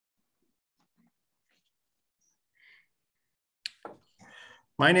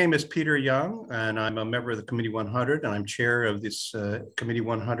My name is Peter Young, and I'm a member of the Committee 100, and I'm chair of this Committee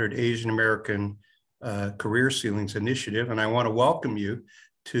 100 Asian American Career Ceilings Initiative. And I want to welcome you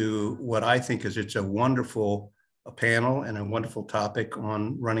to what I think is it's a wonderful panel and a wonderful topic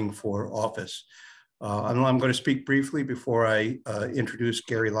on running for office. I'm going to speak briefly before I introduce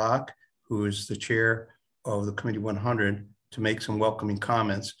Gary Locke, who is the chair of the Committee 100, to make some welcoming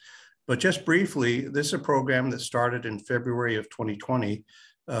comments. But just briefly, this is a program that started in February of 2020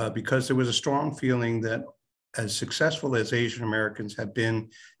 because there was a strong feeling that as successful as Asian Americans have been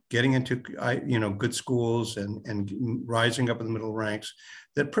getting into good schools and rising up in the middle ranks,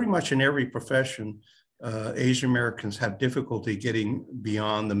 that pretty much in every profession, Asian Americans have difficulty getting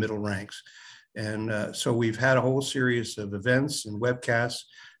beyond the middle ranks. And so we've had a whole series of events and webcasts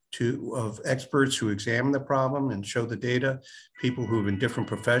of experts who examine the problem and show the data, people who have in different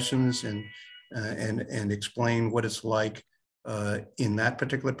professions and explain what it's like in that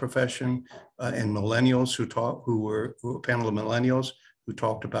particular profession, and millennials who were a panel of millennials who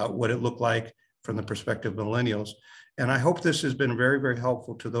talked about what it looked like from the perspective of millennials. And I hope this has been very, very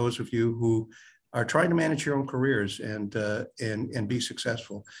helpful to those of you who are trying to manage your own careers and be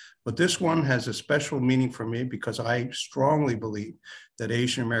successful. But this one has a special meaning for me because I strongly believe that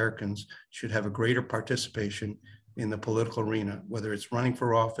Asian Americans should have a greater participation in the political arena, whether it's running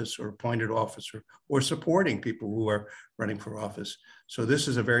for office or appointed officer or supporting people who are running for office. So this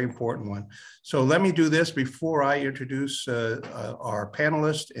is a very important one. So let me do this before I introduce our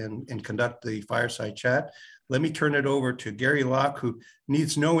panelists and conduct the fireside chat. Let me turn it over to Gary Locke, who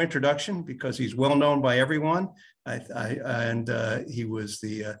needs no introduction because he's well known by everyone. He was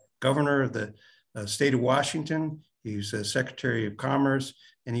the governor of the state of Washington. He was the Secretary of Commerce,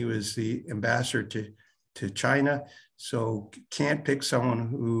 and he was the ambassador to China. So can't pick someone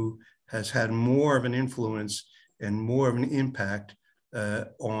who has had more of an influence and more of an impact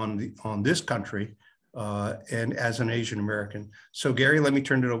on this country and as an Asian American. So Gary, let me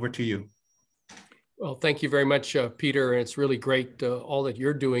turn it over to you. Well, thank you very much, Peter. And it's really great all that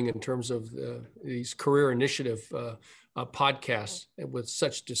you're doing in terms of these career initiative podcasts with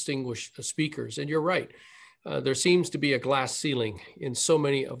such distinguished speakers. And you're right, there seems to be a glass ceiling in so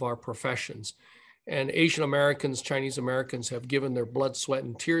many of our professions. And Asian Americans, Chinese Americans have given their blood, sweat,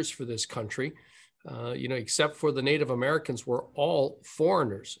 and tears for this country. Except for the Native Americans, we're all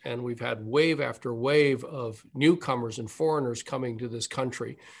foreigners. And we've had wave after wave of newcomers and foreigners coming to this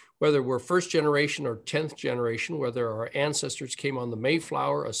country. Whether we're first generation or 10th generation, whether our ancestors came on the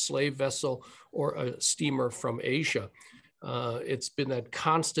Mayflower, a slave vessel, or a steamer from Asia. It's been that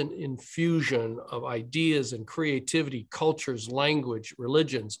constant infusion of ideas and creativity, cultures, language,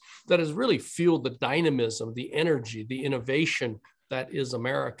 religions that has really fueled the dynamism, the energy, the innovation that is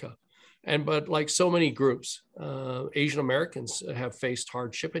America. But like so many groups, Asian Americans have faced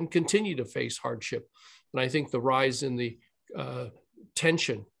hardship and continue to face hardship. And I think the rise in the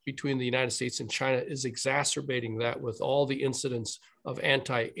tension between the United States and China is exacerbating that with all the incidents of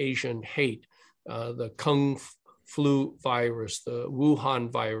anti-Asian hate, the Kung flu virus, the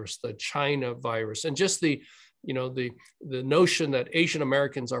Wuhan virus, the China virus, and just the notion that Asian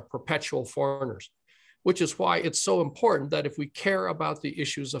Americans are perpetual foreigners, which is why it's so important that if we care about the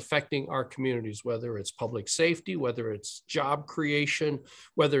issues affecting our communities, whether it's public safety, whether it's job creation,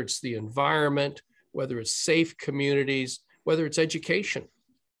 whether it's the environment, whether it's safe communities, whether it's education,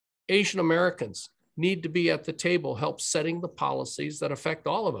 Asian Americans need to be at the table, help setting the policies that affect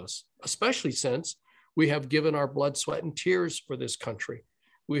all of us, especially since we have given our blood, sweat, and tears for this country.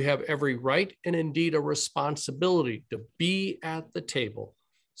 We have every right and indeed a responsibility to be at the table,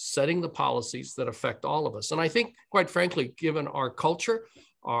 setting the policies that affect all of us. And I think, quite frankly, given our culture,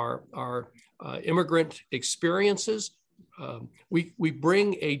 our immigrant experiences, we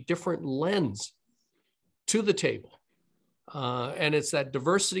bring a different lens to the table. And it's that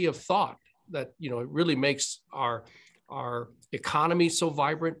diversity of thought that, it really makes our economy so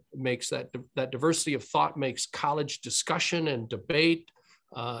vibrant, makes that diversity of thought makes college discussion and debate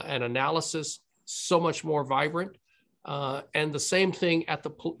and analysis so much more vibrant. And the same thing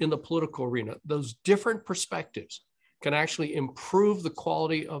in the political arena. Those different perspectives can actually improve the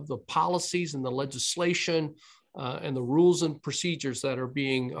quality of the policies and the legislation and the rules and procedures that are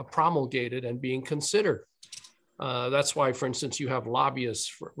being promulgated and being considered. That's why, for instance, you have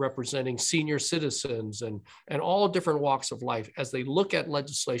lobbyists representing senior citizens and all different walks of life as they look at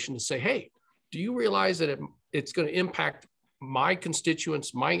legislation to say, hey, do you realize that it's going to impact my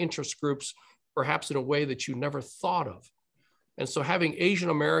constituents, my interest groups, perhaps in a way that you never thought of? And so having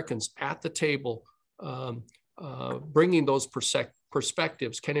Asian Americans at the table, bringing those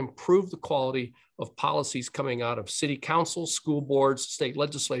perspectives can improve the quality of policies coming out of city councils, school boards, state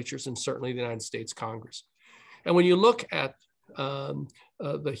legislatures, and certainly the United States Congress. And when you look at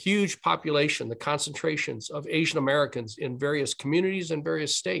the huge population, the concentrations of Asian Americans in various communities and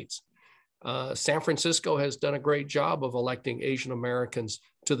various states, San Francisco has done a great job of electing Asian Americans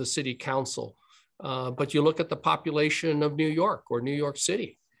to the city council. But you look at the population of New York or New York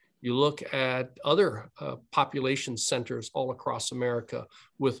City. You look at other population centers all across America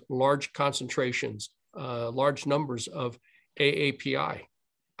with large concentrations, large numbers of AAPI.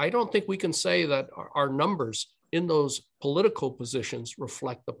 I don't think we can say that our numbers in those political positions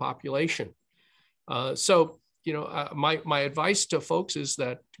reflect the population. My advice to folks is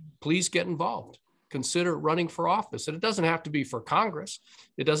that please get involved. Consider running for office. And it doesn't have to be for Congress.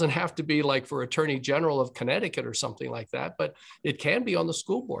 It doesn't have to be like for Attorney General of Connecticut or something like that, but it can be on the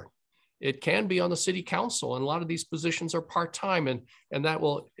school board. It can be on the city council. And a lot of these positions are part-time, and that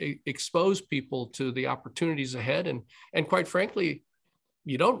will expose people to the opportunities ahead. And quite frankly,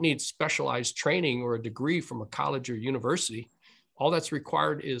 you don't need specialized training or a degree from a college or university. All that's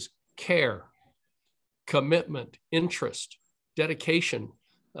required is care, commitment, interest, dedication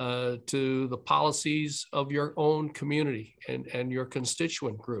to the policies of your own community and your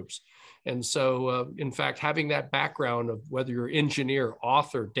constituent groups. And so, in fact, having that background of whether you're engineer,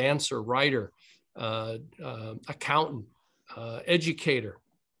 author, dancer, writer, accountant, educator,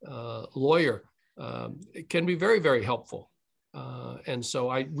 lawyer, it can be very, very helpful. And so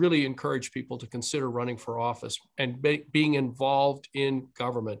I really encourage people to consider running for office and being involved in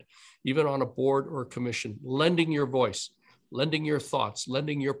government, even on a board or commission, lending your voice, lending your thoughts,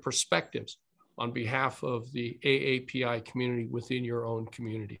 lending your perspectives on behalf of the AAPI community within your own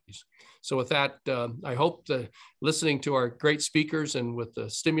communities. So with that, I hope that listening to our great speakers and with the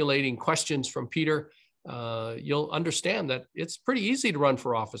stimulating questions from Peter, you'll understand that it's pretty easy to run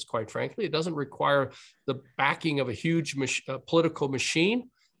for office, quite frankly. It doesn't require the backing of a huge political machine.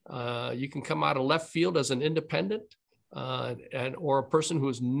 You can come out of left field as an independent or a person who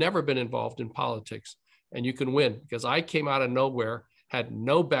has never been involved in politics, and you can win, because I came out of nowhere, had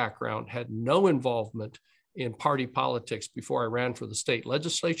no background, had no involvement in party politics before I ran for the state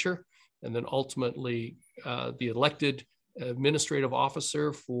legislature, and then ultimately the elected administrative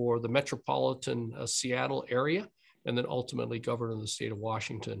officer for the metropolitan Seattle area, and then ultimately governor of the state of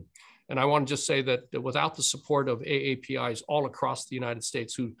Washington. And I want to just say that without the support of AAPIs all across the United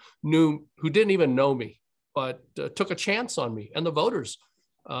States who didn't even know me, but took a chance on me, and the voters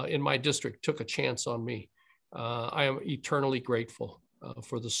in my district took a chance on me, I am eternally grateful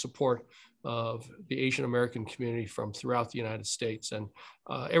for the support of the Asian American community from throughout the United States. And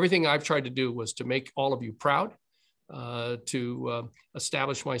everything I've tried to do was to make all of you proud, to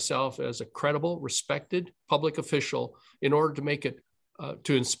establish myself as a credible, respected public official in order to make it,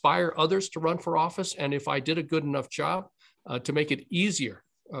 to inspire others to run for office. And if I did a good enough job, to make it easier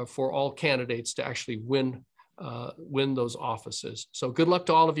for all candidates to actually win those offices. So good luck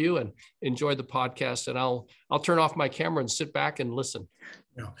to all of you, and enjoy the podcast. And I'll turn off my camera and sit back and listen.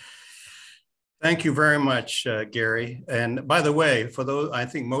 Yeah. Thank you very much, Gary. And by the way, for those, I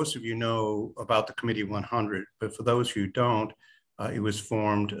think most of you know about the Committee 100, but for those who don't, it was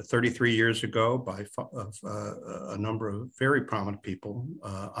formed 33 years ago by a number of very prominent people,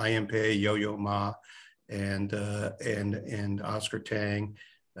 I.M. Pei, Yo-Yo Ma, and Oscar Tang,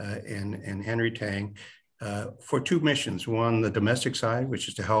 and Henry Tang, for two missions. One, the domestic side, which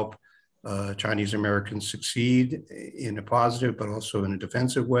is to help Chinese Americans succeed in a positive, but also in a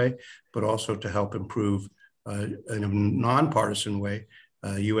defensive way, but also to help improve in a nonpartisan way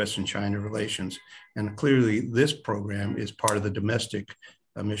U.S. and China relations. And clearly this program is part of the domestic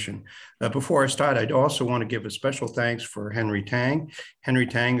mission. Before I start, I'd also want to give a special thanks for Henry Tang. Henry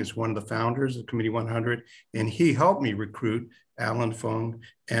Tang is one of the founders of Committee 100, and he helped me recruit Allan Fung,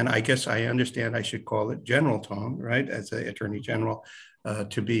 and I guess I understand I should call it General Tong, right, as the Attorney General,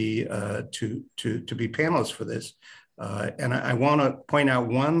 to be panelists for this. And I want to point out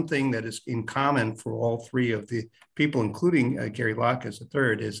one thing that is in common for all three of the people, including Gary Locke as the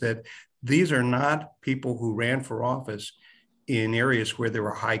third, is that these are not people who ran for office in areas where there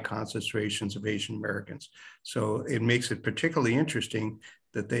were high concentrations of Asian Americans. So it makes it particularly interesting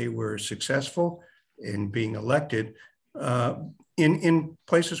that they were successful in being elected in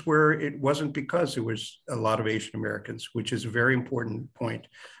places where it wasn't because there was a lot of Asian Americans, which is a very important point.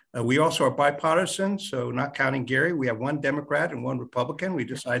 We also are bipartisan, so not counting Gary, we have one Democrat and one Republican. We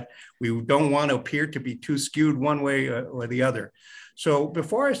decide we don't want to appear to be too skewed one way or the other. So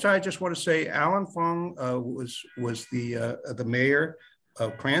before I start, I just want to say Allan Fung was the mayor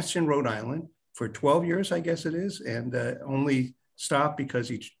of Cranston, Rhode Island for 12 years, I guess it is, and only stop because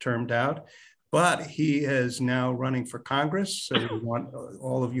he's termed out. But he is now running for Congress, so we want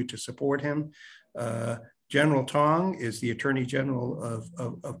all of you to support him. General Tong is the Attorney General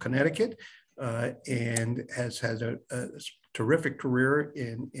of Connecticut and has had a terrific career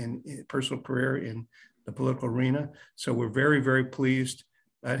in personal career in the political arena. So we're very, very pleased.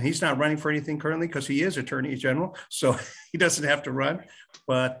 He's not running for anything currently because he is Attorney General, so he doesn't have to run.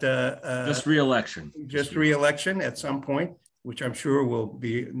 But just re-election. Just re-election at some point, which I'm sure will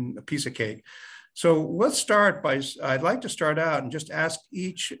be a piece of cake. So let's start by, I'd like to start out and just ask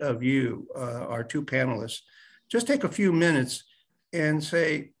each of you, our two panelists, just take a few minutes and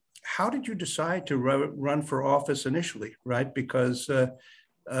say, how did you decide to run for office initially, right? Because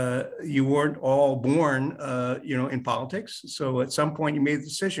you weren't all born, in politics. So at some point you made the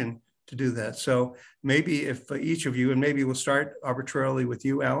decision to do that. So maybe if each of you, and maybe we'll start arbitrarily with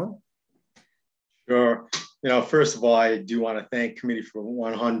you, Allan. Sure. First of all, I do want to thank Committee for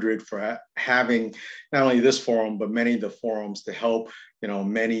 100 for having not only this forum, but many of the forums to help,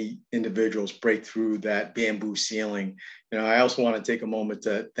 many individuals break through that bamboo ceiling. I also want to take a moment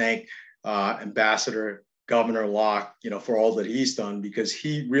to thank Ambassador Governor Locke, for all that he's done, because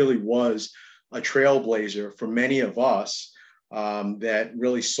he really was a trailblazer for many of us that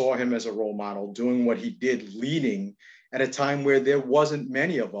really saw him as a role model, doing what he did, leading at a time where there wasn't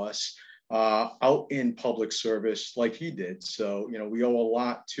many of us out in public service like he did. So, we owe a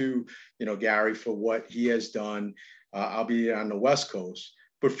lot to, Gary for what he has done, albeit on the West Coast.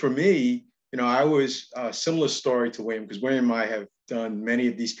 But for me, I was a similar story to William, because William and I have done many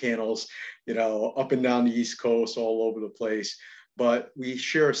of these panels, up and down the East Coast, all over the place. But we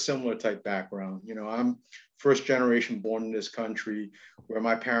share a similar type background. I'm first generation born in this country, where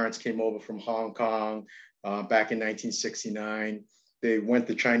my parents came over from Hong Kong back in 1969. They went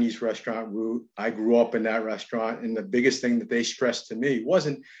the Chinese restaurant route. I grew up in that restaurant. And the biggest thing that they stressed to me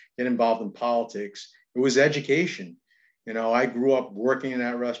wasn't getting involved in politics. It was education. I grew up working in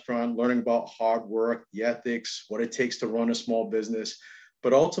that restaurant, learning about hard work, the ethics, what it takes to run a small business,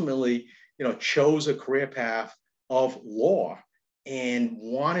 but ultimately, chose a career path of law and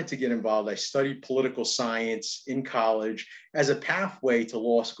wanted to get involved. I studied political science in college as a pathway to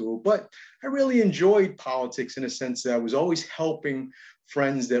law school, but I really enjoyed politics in a sense that I was always helping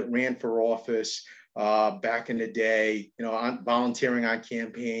friends that ran for office back in the day, volunteering on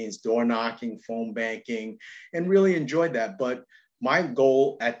campaigns, door knocking, phone banking, and really enjoyed that. But my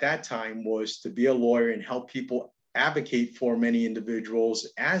goal at that time was to be a lawyer and help people advocate for many individuals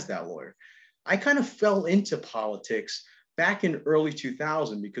as that lawyer. I kind of fell into politics back in early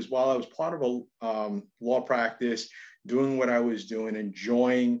 2000, because while I was part of a law practice, doing what I was doing,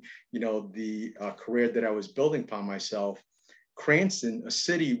 enjoying, the career that I was building upon myself, Cranston, a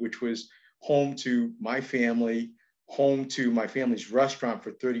city which was home to my family, home to my family's restaurant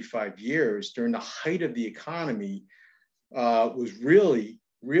for 35 years during the height of the economy, was really,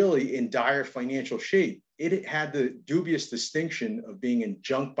 really in dire financial shape. It had the dubious distinction of being in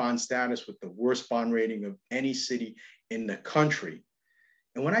junk bond status with the worst bond rating of any city in the country.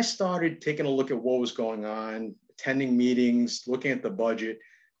 And when I started taking a look at what was going on, attending meetings, looking at the budget,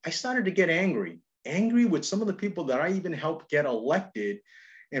 I started to get angry with some of the people that I even helped get elected,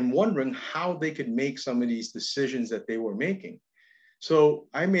 and wondering how they could make some of these decisions that they were making. So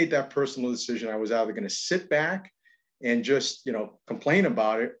I made that personal decision. I was either going to sit back and just, complain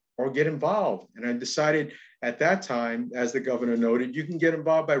about it or get involved. And I decided at that time, as the governor noted, you can get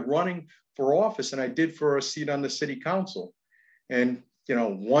involved by running for office. And I did for a seat on the city council, and,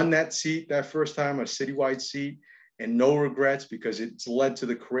 won that seat that first time, a citywide seat, and no regrets, because it's led to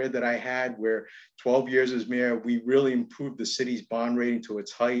the career that I had, where 12 years as mayor, we really improved the city's bond rating to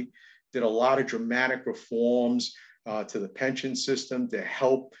its height, did a lot of dramatic reforms to the pension system to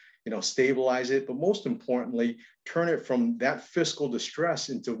help, stabilize it, but most importantly, turn it from that fiscal distress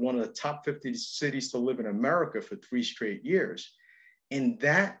into one of the top 50 cities to live in America for 3 straight years. And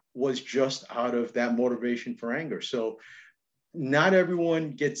that was just out of that motivation for anger. So not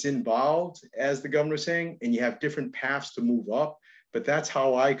everyone gets involved, as the governor's saying, and you have different paths to move up, but that's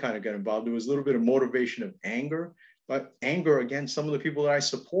how I kind of got involved. There was a little bit of motivation of anger, but anger against some of the people that I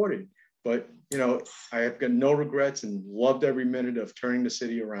supported. But, I have got no regrets and loved every minute of turning the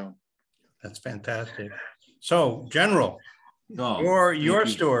city around. That's fantastic. So, General, your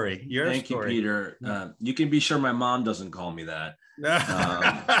story. Thank you, Peter. You can be sure my mom doesn't call me that.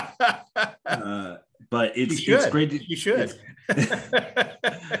 But it's great to, you should.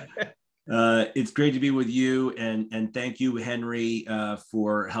 It's great to be with you, and thank you, Henry,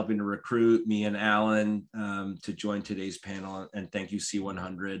 for helping to recruit me and Allan to join today's panel, and thank you,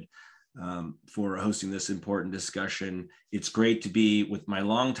 C100. for hosting this important discussion. It's great to be with my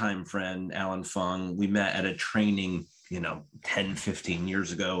longtime friend, Allan Fung. We met at a training, 10, 15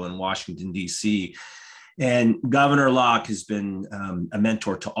 years ago in Washington, D.C. And Governor Locke has been a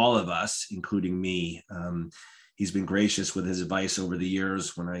mentor to all of us, including me. He's been gracious with his advice over the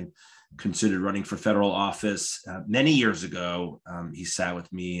years. When I considered running for federal office many years ago, he sat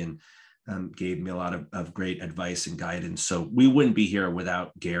with me and gave me a lot of great advice and guidance. So we wouldn't be here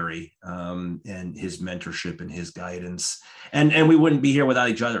without Gary and his mentorship and his guidance. And we wouldn't be here without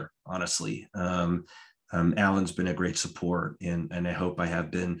each other, honestly. Allan's been a great support, and I hope I have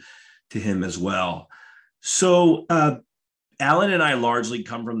been to him as well. So Allan and I largely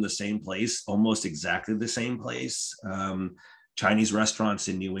come from the same place, almost exactly the same place, Chinese restaurants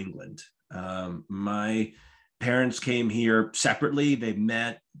in New England. My parents came here separately. They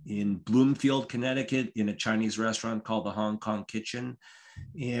met in Bloomfield, Connecticut, in a Chinese restaurant called the Hong Kong Kitchen.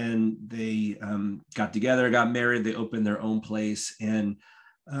 And they got together, got married, they opened their own place. And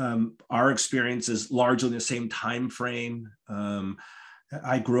our experience is largely in the same time frame.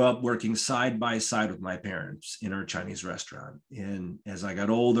 I grew up working side by side with my parents in our Chinese restaurant. And as I got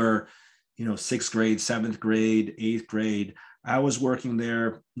older, 6th grade, 7th grade, 8th grade, I was working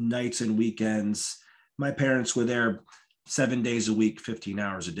there nights and weekends. My parents were there 7 days a week, 15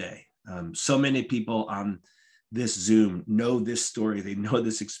 hours a day. So many people on this Zoom know this story. They know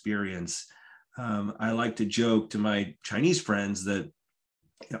this experience. I like to joke to my Chinese friends that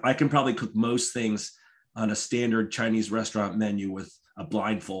I can probably cook most things on a standard Chinese restaurant menu with a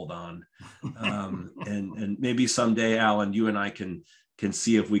blindfold on. And maybe someday, Allan, you and I can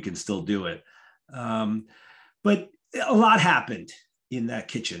see if we can still do it. But a lot happened in that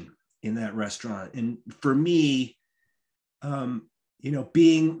kitchen, in that restaurant. And for me,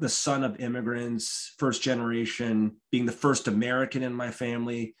 being the son of immigrants, first generation, being the first American in my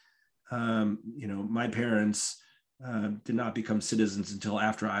family, my parents did not become citizens until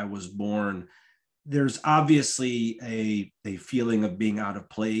after I was born. There's obviously a feeling of being out of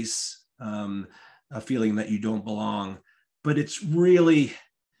place, a feeling that you don't belong, but it's really,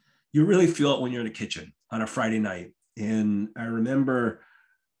 you really feel it when you're in the kitchen on a Friday night. And I remember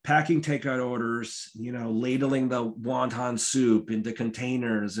packing takeout orders, ladling the wonton soup into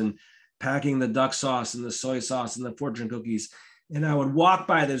containers and packing the duck sauce and the soy sauce and the fortune cookies. And I would walk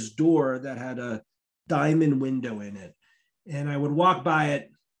by this door that had a diamond window in it. And I would walk by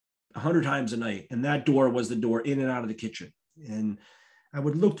it 100 times a night. And that door was the door in and out of the kitchen. And I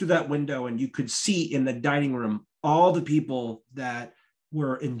would look through that window and you could see in the dining room all the people that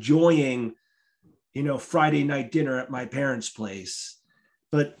were enjoying, Friday night dinner at my parents' place.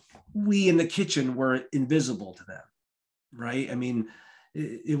 But we in the kitchen were invisible to them, right? I mean,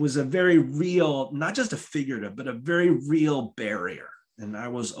 it was a very real, not just a figurative, but a very real barrier. And I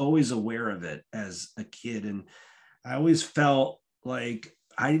was always aware of it as a kid. And I always felt like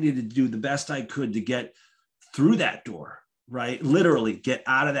I needed to do the best I could to get through that door, right? Literally get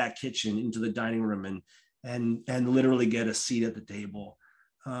out of that kitchen into the dining room and literally get a seat at the table.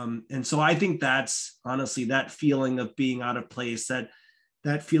 And so I think that's honestly that feeling of being out of place,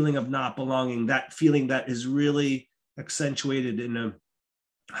 that feeling of not belonging, that feeling that is really accentuated in a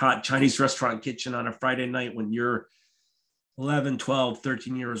hot Chinese restaurant kitchen on a Friday night when you're 11, 12,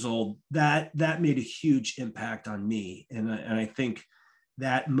 13 years old, that made a huge impact on me. And I think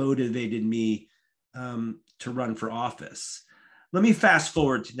that motivated me to run for office. Let me fast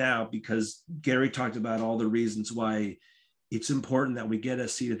forward to now, because Gary talked about all the reasons why it's important that we get a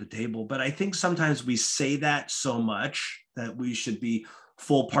seat at the table. But I think sometimes we say that so much that we should be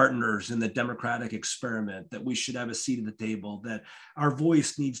full partners in the democratic experiment, that we should have a seat at the table, that our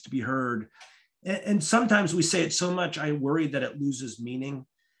voice needs to be heard. And sometimes we say it so much, I worry that it loses meaning.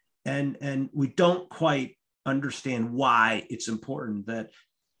 And we don't quite understand why it's important that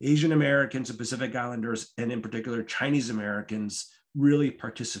Asian Americans and Pacific Islanders, and in particular Chinese Americans, really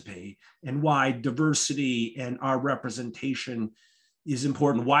participate, and why diversity and our representation is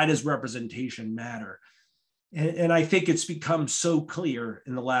important. Why does representation matter? And I think it's become so clear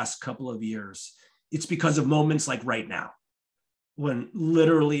in the last couple of years. It's because of moments like right now, when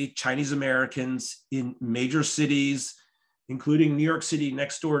literally Chinese Americans in major cities, including New York City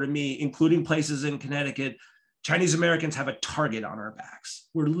next door to me, including places in Connecticut, Chinese Americans have a target on our backs.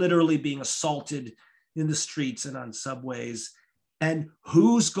 We're literally being assaulted in the streets and on subways. And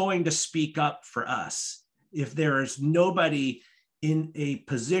who's going to speak up for us if there is nobody in a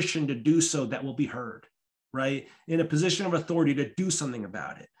position to do so that will be heard, right? In a position of authority to do something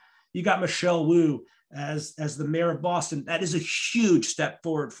about it. You got Michelle Wu as the mayor of Boston. That is a huge step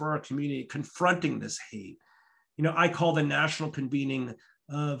forward for our community, confronting this hate. I call the national convening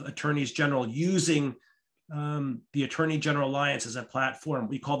of attorneys general using the Attorney General Alliance as a platform.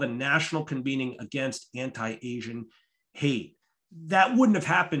 We call the National Convening Against Anti-Asian Hate. That wouldn't have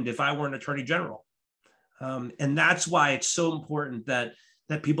happened if I weren't Attorney General. And that's why it's so important that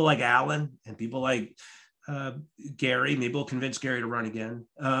people like Allan and people like Gary, maybe we'll convince Gary to run again,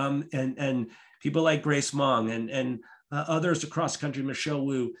 and people like Grace Mung and others across the country, Michelle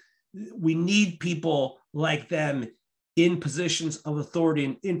Wu, we need people like them in positions of authority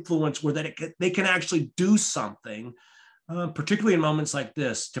and influence where they can actually do something, particularly in moments like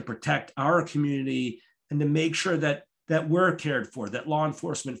this, to protect our community and to make sure that we're cared for, that law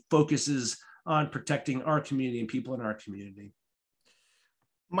enforcement focuses on protecting our community and people in our community.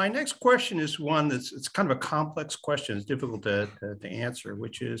 My next question is one it's kind of a complex question. It's difficult to answer,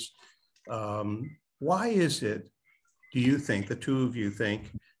 which is, why is it, do you think, the two of you think,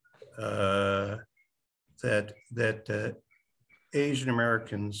 that Asian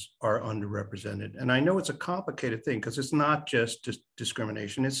Americans are underrepresented? And I know it's a complicated thing because it's not just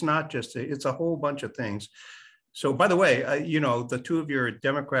discrimination. It's not just, it's a whole bunch of things. So by the way, you know, the two of you are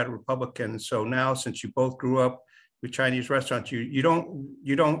Democrat and Republican. So now, since you both grew up with Chinese restaurants, you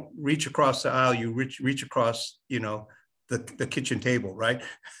don't reach across the aisle, you reach across, you know, the kitchen table, right?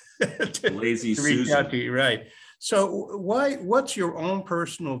 Lazy to reach Susan. out to you, right? So what's your own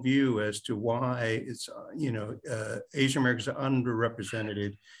personal view as to why it's, you know, Asian Americans are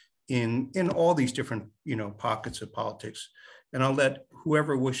underrepresented in all these different, you know, pockets of politics? And I'll let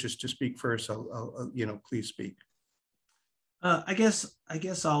whoever wishes to speak first, I'll you know, please speak. I guess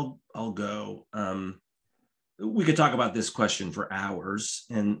I'll go. We could talk about this question for hours,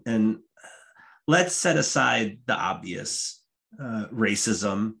 and let's set aside the obvious,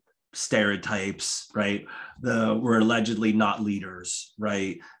 racism, stereotypes, right? We're allegedly not leaders,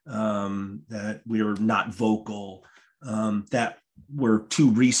 right? That we're not vocal, that we're too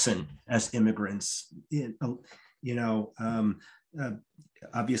recent as immigrants, you know,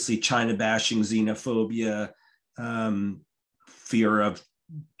 obviously China bashing, xenophobia, fear of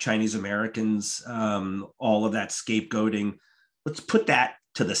Chinese Americans, all of that scapegoating. Let's put that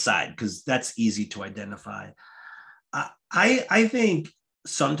to the side because that's easy to identify. I think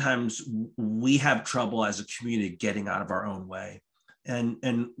sometimes we have trouble as a community getting out of our own way.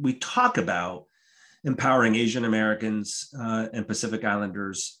 And we talk about empowering Asian Americans and Pacific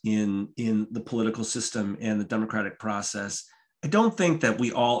Islanders in the political system and the democratic process. I don't think that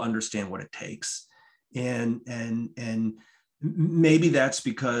we all understand what it takes. And maybe that's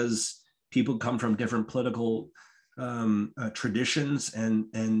because people come from different political traditions.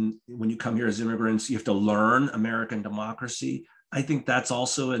 And when you come here as immigrants, you have to learn American democracy. I think that's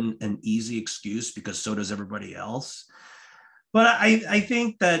also an easy excuse because so does everybody else. But I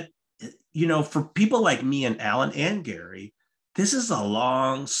think that, you know, for people like me and Allan and Gary, this is a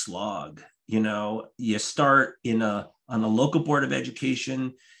long slog. You know, you start on a local board of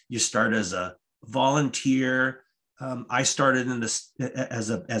education, you start as a volunteer. I started in this as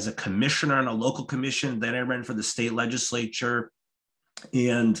a commissioner on a local commission. Then I ran for the state legislature,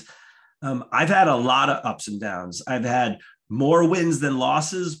 and I've had a lot of ups and downs. I've had more wins than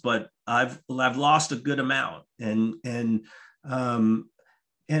losses, but I've lost a good amount. And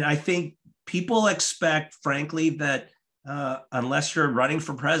I think people expect, frankly, that unless you're running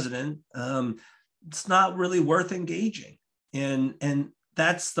for president, it's not really worth engaging. And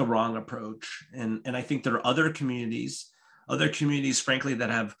that's the wrong approach. And I think there are other communities, frankly, that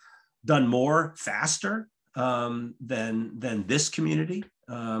have done more faster than this community.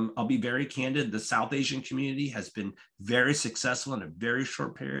 I'll be very candid. The South Asian community has been very successful in a very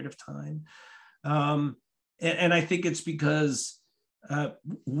short period of time. And I think it's because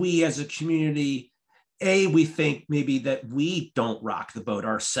we as a community, we think maybe that we don't rock the boat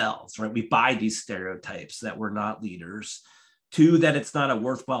ourselves, right? We buy these stereotypes that we're not leaders. 2, that it's not a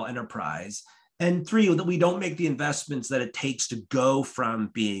worthwhile enterprise. And 3, that we don't make the investments that it takes to go from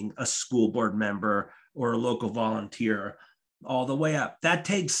being a school board member or a local volunteer all the way up. That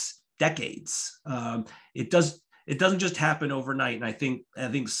takes decades. It doesn't just happen overnight. And I think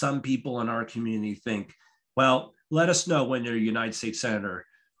some people in our community think, well, let us know when you're a United States Senator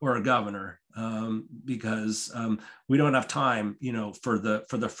or a governor, because we don't have time, you know, for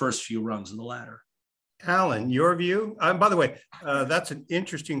the first few rungs of the ladder. Allan, your view? By the way, that's an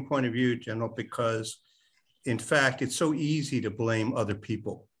interesting point of view, General, because in fact, it's so easy to blame other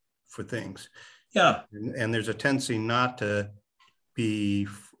people for things. Yeah. And there's a tendency not to be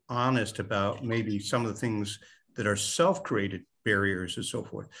honest about maybe some of the things that are self-created barriers and so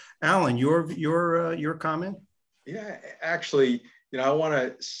forth. Allan, your comment? Yeah, actually, I want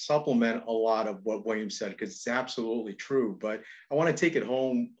to supplement a lot of what William said because it's absolutely true. But I want to take it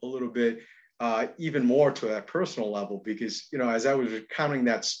home a little bit, even more to that personal level, because, as I was recounting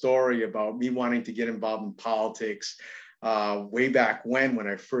that story about me wanting to get involved in politics way back when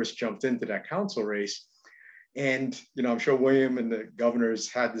I first jumped into that council race. And, I'm sure William and the governors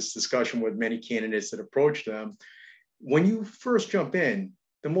had this discussion with many candidates that approached them. When you first jump in,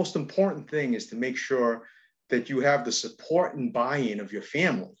 the most important thing is to make sure that you have the support and buy-in of your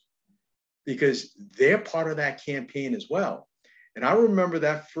family, because they're part of that campaign as well. And I remember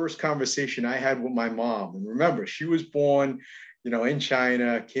that first conversation I had with my mom. And remember, she was born, in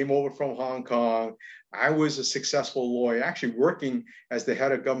China, came over from Hong Kong. I was a successful lawyer, actually working as the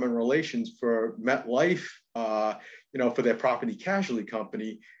head of government relations for MetLife, for their property casualty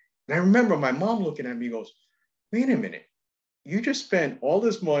company. And I remember my mom looking at me and goes, wait a minute. You just spent all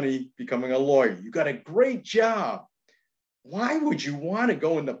this money becoming a lawyer. You got a great job. Why would you want to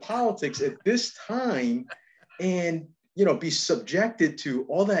go into politics at this time and, be subjected to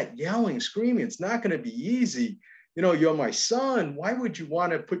all that yelling, screaming? It's not going to be easy. You're my son. Why would you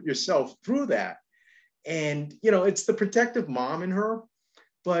want to put yourself through that? And, it's the protective mom in her.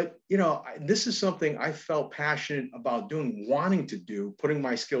 But, this is something I felt passionate about doing, wanting to do, putting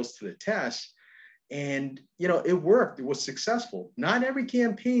my skills to the test. And, it worked. It was successful. Not every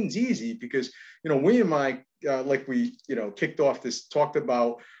campaign's easy because, William and I, like we, talked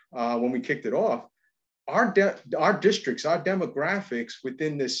about when we kicked it off, our districts, our demographics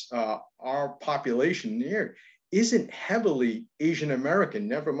within this, our population here isn't heavily Asian American,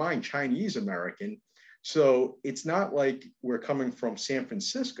 never mind Chinese American. So it's not like we're coming from San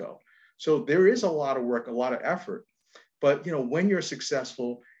Francisco. So there is a lot of work, a lot of effort. But, when you're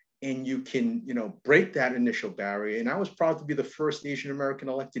successful, and you can, break that initial barrier. And I was proud to be the first Asian American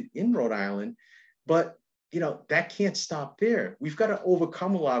elected in Rhode Island, but, that can't stop there. We've got to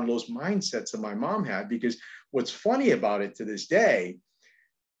overcome a lot of those mindsets that my mom had, because what's funny about it to this day,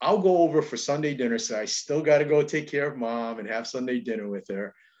 I'll go over for Sunday dinner, so I still got to go take care of mom and have Sunday dinner with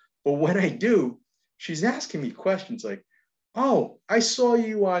her. But when I do, she's asking me questions like, oh, I saw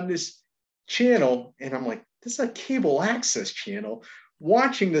you on this channel. And I'm like, this is a cable access channel.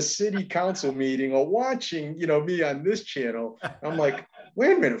 Watching the city council meeting or watching, me on this channel. I'm like,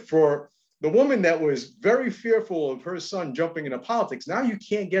 wait a minute, for the woman that was very fearful of her son jumping into politics, now you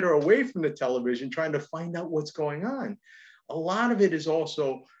can't get her away from the television trying to find out what's going on. A lot of it is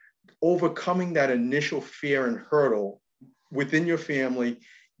also overcoming that initial fear and hurdle within your family,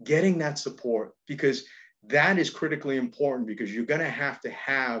 getting that support, because that is critically important, because you're going to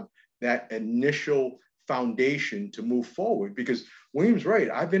have that initial foundation to move forward. Because William's right.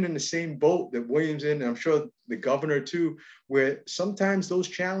 I've been in the same boat that William's in, and I'm sure the governor too, where sometimes those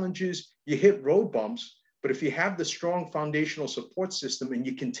challenges, you hit road bumps, but if you have the strong foundational support system and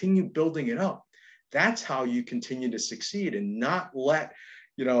you continue building it up, that's how you continue to succeed, and not let,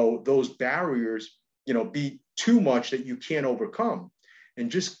 those barriers, be too much that you can't overcome, and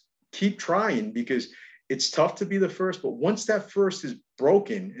just keep trying, because it's tough to be the first, but once that first is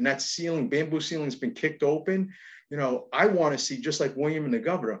broken and that ceiling, bamboo ceiling's been kicked open, I want to see, just like William and the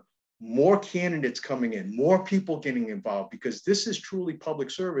governor, more candidates coming in, more people getting involved, because this is truly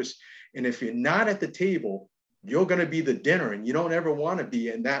public service. And if you're not at the table, you're going to be the dinner, and you don't ever want to be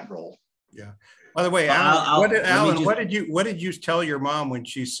in that role. Yeah. By the way, Allan, what did you tell your mom when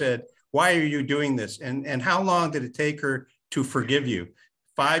she said, why are you doing this? And how long did it take her to forgive you?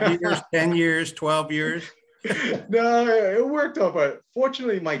 5 years, 10 years, 12 years? No, it worked out. But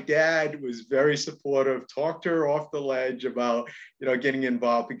fortunately, my dad was very supportive, talked her off the ledge about, getting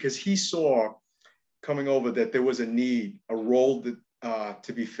involved, because he saw coming over that there was a need, a role that,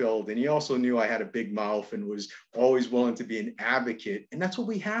 to be filled. And he also knew I had a big mouth and was always willing to be an advocate. And that's what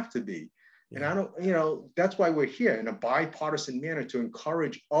we have to be. And I don't, that's why we're here in a bipartisan manner, to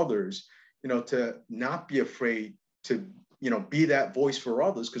encourage others, to not be afraid to, be that voice for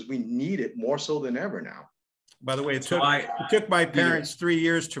others, because we need it more so than ever now. By the way, it took my parents 3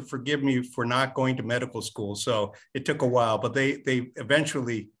 years to forgive me for not going to medical school. So it took a while, but they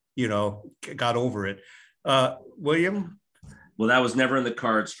eventually, got over it. William? Well, that was never in the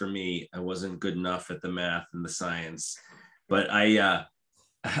cards for me. I wasn't good enough at the math and the science, but I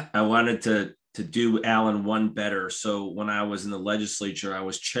wanted to do Allan one better. So when I was in the legislature, I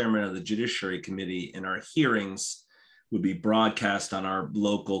was chairman of the Judiciary Committee, and our hearings would be broadcast on our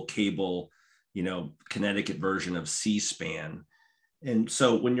local cable, Connecticut version of C-SPAN. And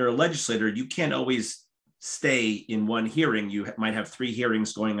so when you're a legislator, you can't always stay in one hearing. You might have 3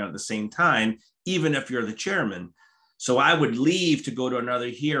 hearings going on at the same time, even if you're the chairman. So I would leave to go to another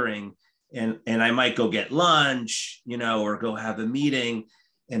hearing, and I might go get lunch, or go have a meeting,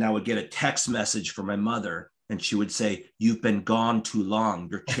 and I would get a text message from my mother, and she would say, "You've been gone too long.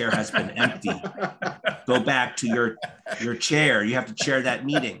 Your chair has been empty. Go back to your chair. You have to chair that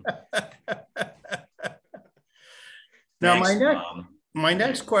meeting." Now, Thanks, Mom. My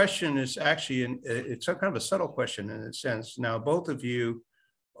next question is actually, it's some kind of a subtle question in a sense. Now, both of you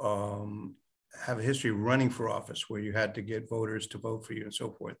have a history of running for office where you had to get voters to vote for you and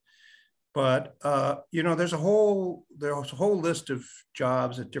so forth. But, there's a whole list of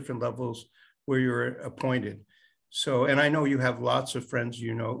jobs at different levels where you're appointed. So, and I know you have lots of friends,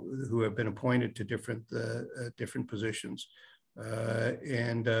 who have been appointed to different positions.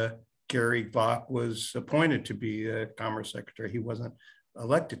 Gary Block was appointed to be a Commerce Secretary. He wasn't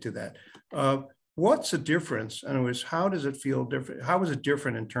elected to that. What's the difference? In other words, how does it feel different? How is it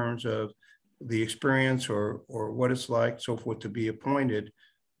different in terms of the experience or what it's like, so forth, to be appointed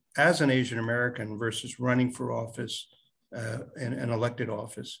as an Asian American versus running for office in an elected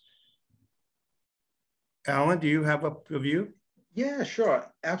office? Allan, do you have a view? Yeah, sure.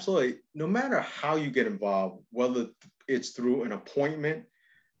 Absolutely. No matter how you get involved, whether it's through an appointment,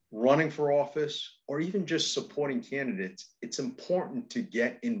 running for office, or even just supporting candidates, it's important to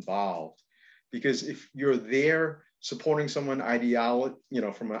get involved, because if you're there supporting someone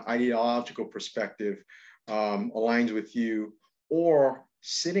from an ideological perspective, aligns with you, or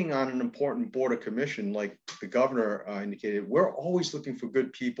sitting on an important board or commission, like the governor indicated, we're always looking for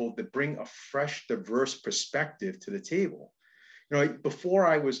good people that bring a fresh, diverse perspective to the table. Before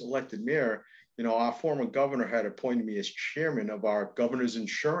I was elected mayor, our former governor had appointed me as chairman of our Governor's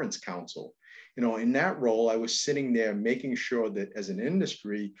Insurance Council. In that role, I was sitting there making sure that as an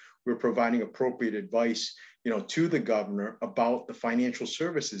industry, we're providing appropriate advice, to the governor about the financial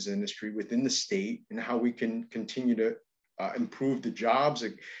services industry within the state and how we can continue to improve the jobs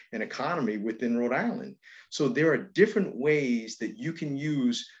and economy within Rhode Island. So there are different ways that you can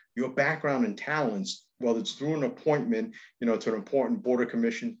use your background and talents, whether it's through an appointment, to an important board or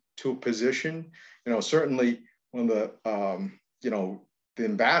commission, to a position. Certainly when the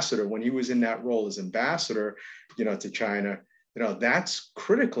ambassador, when he was in that role as ambassador, to China, that's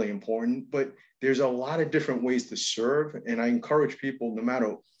critically important. But there's a lot of different ways to serve. And I encourage people, no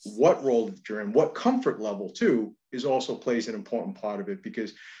matter what role that you're in, what comfort level too, is also plays an important part of it,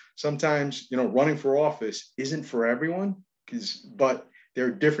 because sometimes, running for office isn't for everyone, but there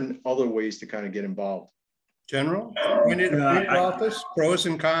are different other ways to kind of get involved. General, office, pros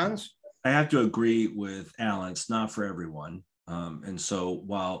and cons? I have to agree with Allan. It's not for everyone. And so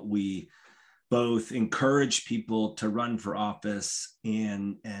while we both encourage people to run for office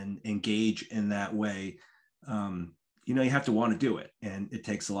and engage in that way, you have to want to do it. And it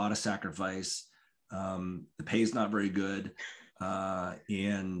takes a lot of sacrifice. The pay is not very good.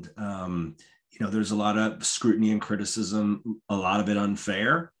 There's a lot of scrutiny and criticism, a lot of it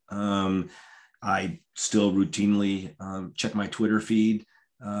unfair. I still routinely check my Twitter feed,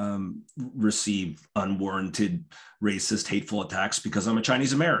 receive unwarranted, racist, hateful attacks because I'm a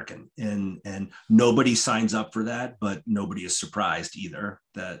Chinese American, and nobody signs up for that, but nobody is surprised either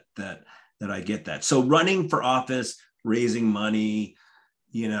that I get that. So running for office, raising money,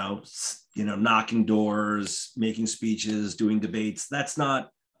 knocking doors, making speeches, doing debates, that's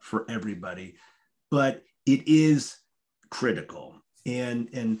not for everybody, but it is critical.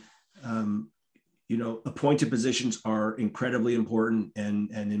 And appointed positions are incredibly important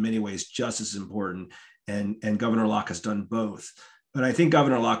and in many ways just as important. And Governor Locke has done both. But I think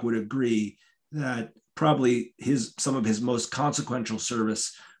Governor Locke would agree that probably some of his most consequential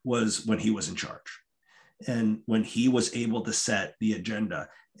service was when he was in charge and when he was able to set the agenda.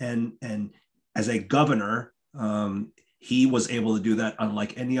 And as a governor, he was able to do that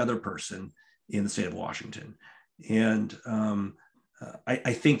unlike any other person in the state of Washington. And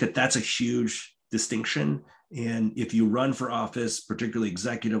I think that that's a huge distinction. And if you run for office, particularly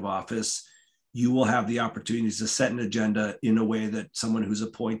executive office, you will have the opportunities to set an agenda in a way that someone who's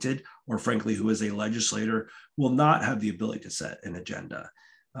appointed, or frankly, who is a legislator, will not have the ability to set an agenda.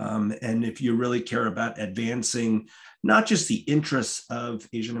 And if you really care about advancing not just the interests of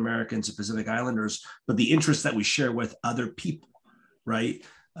Asian Americans and Pacific Islanders, but the interests that we share with other people, right?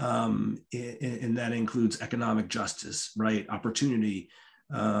 And that includes economic justice, right? Opportunity,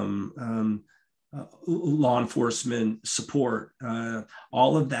 law enforcement support,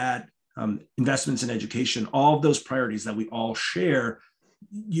 all of that, investments in education, all of those priorities that we all share,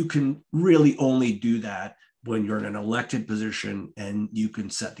 you can really only do that when you're in an elected position and you can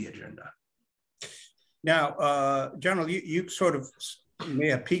set the agenda. Now, General, you sort of may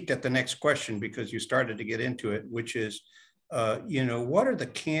have peeked at the next question because you started to get into it, which is what are the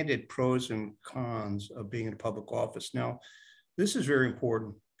candid pros and cons of being in a public office? Now, this is very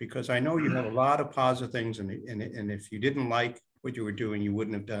important because I know you have a lot of positive things, and if you didn't like what you were doing, you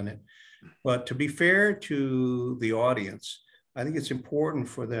wouldn't have done it. But to be fair to the audience, I think it's important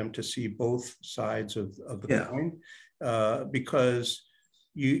for them to see both sides of the coin, because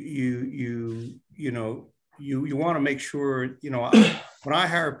you want to make sure, when I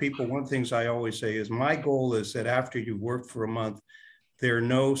hire people, one of the things I always say is my goal is that after you work for a month, there are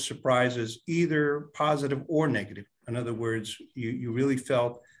no surprises, either positive or negative. In other words, you really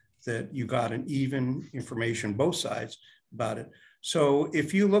felt that you got an even information, both sides about it. So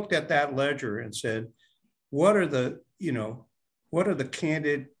if you looked at that ledger and said, what are the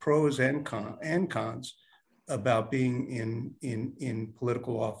candid pros and cons about being in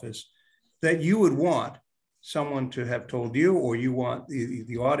political office that you would want someone to have told you, or you want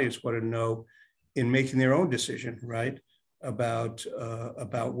the audience want to know in making their own decision, right, about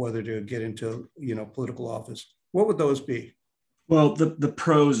whether to get into political office? What would those be? Well, the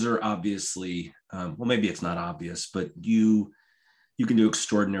pros are obviously, well, maybe it's not obvious, but you can do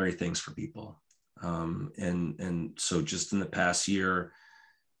extraordinary things for people. And so just in the past year,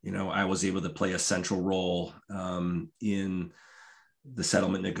 I was able to play a central role in the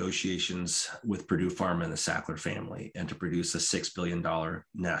settlement negotiations with Purdue Pharma and the Sackler family, and to produce a $6 billion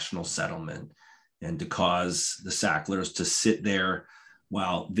national settlement, and to cause the Sacklers to sit there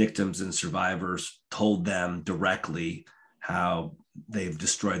while victims and survivors told them directly how they've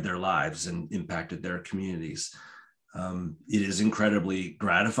destroyed their lives and impacted their communities. It is incredibly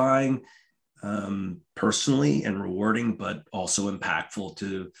gratifying, personally, and rewarding, but also impactful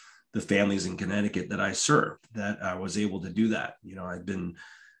to the families in Connecticut that I serve, that I was able to do that. I've been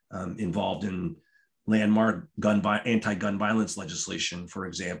involved in landmark anti-gun violence legislation, for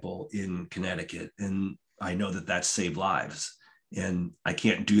example, in Connecticut, and I know that saved lives. And I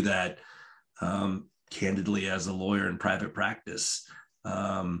can't do that candidly as a lawyer in private practice.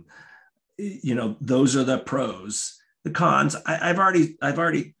 Those are the pros. The cons, I've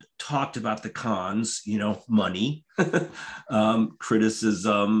already talked about the cons. Money,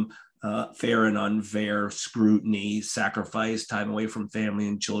 criticism, fair and unfair scrutiny, sacrifice, time away from family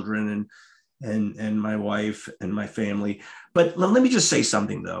and children, and my wife and my family. But let me just say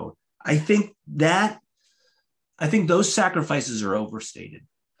something though. I think those sacrifices are overstated.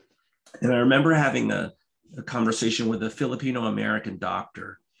 And I remember having a conversation with a Filipino American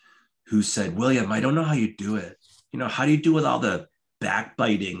doctor who said, "William, I don't know how you do it. How do you do with all the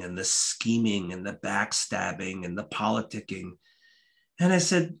backbiting and the scheming and the backstabbing and the politicking?" And I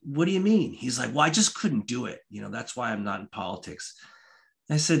said, "What do you mean?" He's like, "Well, I just couldn't do it. That's why I'm not in politics."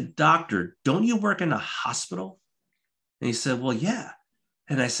 I said, "Doctor, don't you work in a hospital?" And he said, "Well, yeah."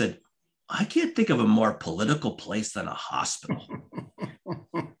 And I said, "I can't think of a more political place than a hospital,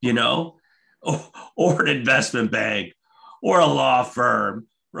 or an investment bank, or a law firm,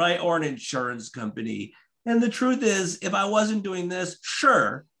 right? Or an insurance company. And the truth is, if I wasn't doing this,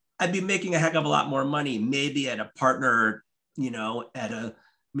 sure, I'd be making a heck of a lot more money, maybe at a partner, at a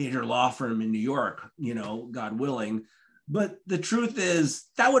major law firm in New York, God willing. But the truth is,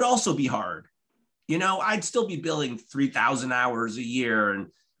 that would also be hard. I'd still be billing 3,000 hours a year. And,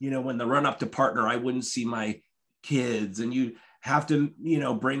 when the run up to partner, I wouldn't see my kids, and you have to,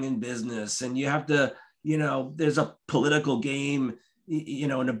 bring in business, and you have to, there's a political game,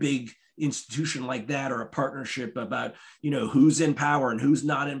 in a big institution like that, or a partnership about, who's in power and who's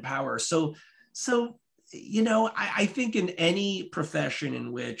not in power. So, I think in any profession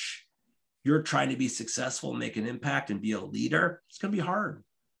in which you're trying to be successful, make an impact, and be a leader, it's going to be hard.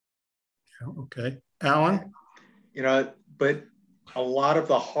 Okay. Allan? But a lot of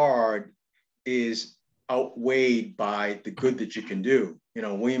the hard is outweighed by the good that you can do.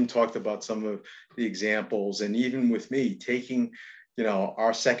 William talked about some of the examples, and even with me taking,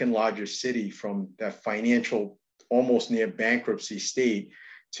 our second largest city from that financial, almost near bankruptcy state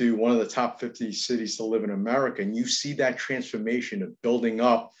to one of the top 50 cities to live in America. And you see that transformation of building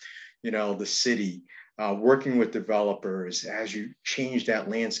up, the city, working with developers as you change that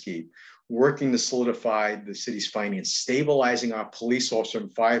landscape, working to solidify the city's finance, stabilizing our police officer and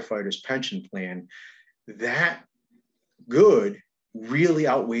firefighters pension plan. That good really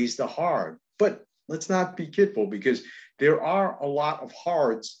outweighs the hard. But let's not be kidful, because there are a lot of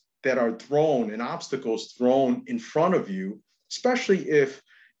hards that are thrown and obstacles thrown in front of you, especially if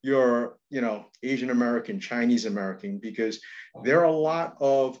you're, Asian American, Chinese American, because there are a lot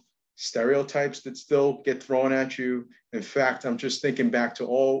of stereotypes that still get thrown at you. In fact, I'm just thinking back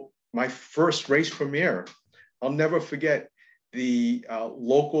to my first race for mayor. I'll never forget the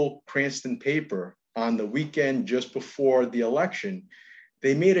local Cranston paper on the weekend just before the election,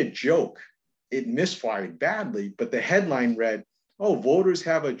 they made a joke. It misfired badly, but the headline read, "Oh, voters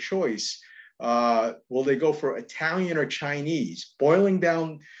have a choice. Will they go for Italian or Chinese?" Boiling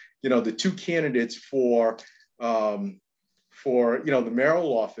down, the two candidates for the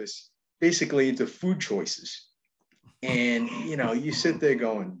mayoral office basically into food choices. And, you sit there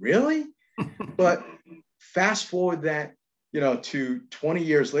going, really? But fast forward that, to 20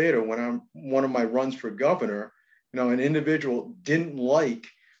 years later, when I'm one of my runs for governor, an individual didn't like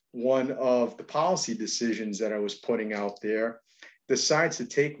one of the policy decisions that I was putting out there, decides to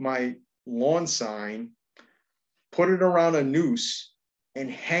take my lawn sign, put it around a noose, and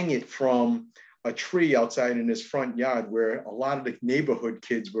hang it from a tree outside in his front yard where a lot of the neighborhood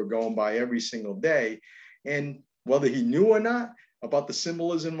kids were going by every single day. And whether he knew or not about the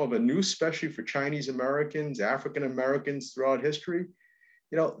symbolism of a noose, especially for Chinese Americans, African Americans throughout history,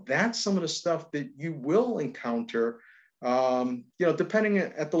 that's some of the stuff that you will encounter, depending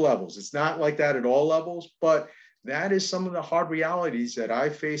at the levels. It's not like that at all levels, but that is some of the hard realities that I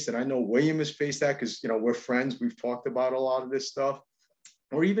faced. And I know William has faced that because, we're friends. We've talked about a lot of this stuff,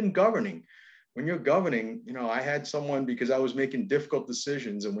 or even governing. When you're governing, I had someone, because I was making difficult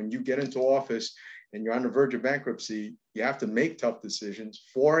decisions. And when you get into office and you're on the verge of bankruptcy, you have to make tough decisions.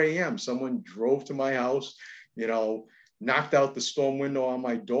 4 a.m., someone drove to my house, knocked out the storm window on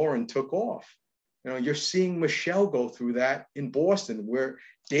my door and took off. You're seeing Michelle go through that in Boston, where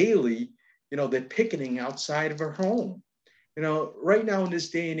daily, they're picketing outside of her home. Right now in this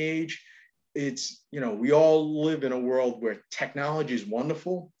day and age, it's, we all live in a world where technology is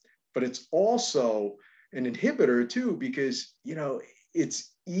wonderful, but it's also an inhibitor too, because,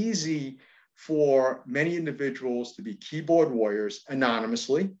 it's easy for many individuals to be keyboard warriors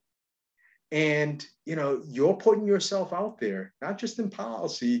anonymously. And, you're putting yourself out there, not just in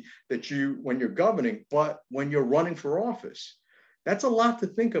policy when you're governing, but when you're running for office. That's a lot to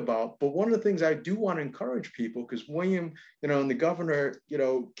think about. But one of the things I do want to encourage people, because William, and the governor,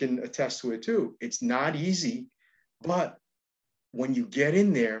 can attest to it too. It's not easy, but when you get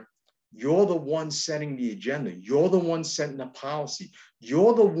in there, you're the one setting the agenda. You're the one setting the policy.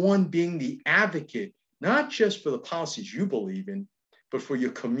 You're the one being the advocate, not just for the policies you believe in, but for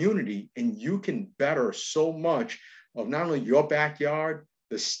your community. And you can better so much of not only your backyard,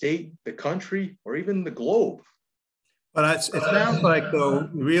 the state, the country, or even the globe. But it sounds like, though,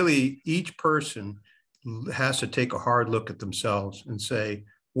 really each person has to take a hard look at themselves and say,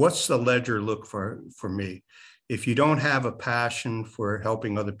 what's the ledger look for me? If you don't have a passion for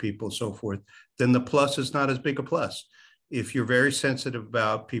helping other people and so forth, then the plus is not as big a plus. If you're very sensitive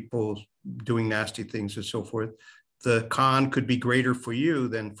about people doing nasty things and so forth, the con could be greater for you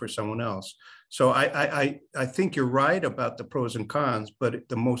than for someone else. So I think you're right about the pros and cons, but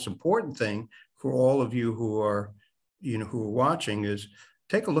the most important thing for all of you who are watching is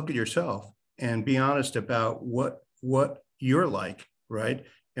take a look at yourself and be honest about what you're like, right?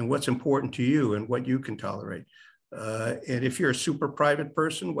 And what's important to you and what you can tolerate. And if you're a super private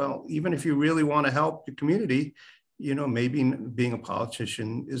person, well, even if you really want to help the community, maybe being a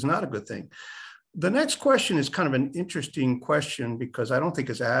politician is not a good thing. The next question is kind of an interesting question because I don't think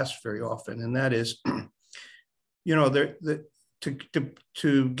it's asked very often. And that is,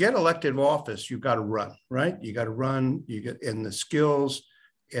 to get elected office, you've got to run, right? You got to run, and the skills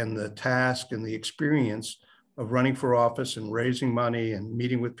and the task and the experience of running for office and raising money and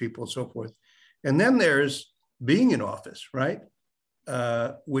meeting with people and so forth. And then there's being in office, right?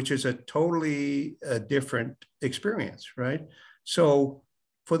 Which is a totally different experience, right? So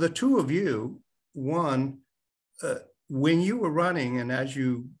for the two of you, one, when you were running and as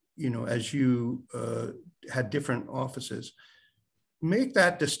you had different offices, make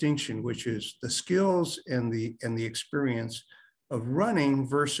that distinction, which is the skills and the experience of running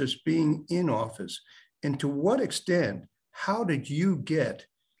versus being in office. And to what extent, how did you get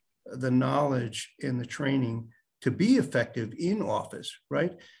the knowledge and the training to be effective in office,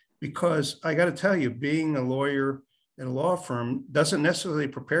 right? Because I got to tell you, being a lawyer at a law firm doesn't necessarily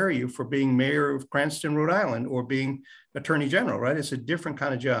prepare you for being mayor of Cranston, Rhode Island, or being attorney general, right? It's a different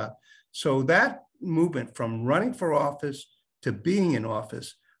kind of job. So that movement from running for office to being in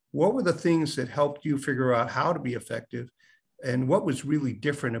office, what were the things that helped you figure out how to be effective, and what was really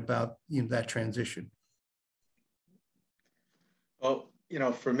different about that transition? Well,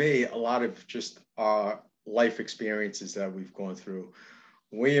 for me, a lot of just life experiences that we've gone through.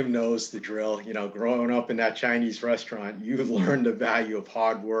 William knows the drill. Growing up in that Chinese restaurant, you learn the value of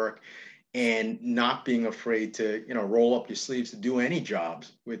hard work and not being afraid to, roll up your sleeves to do any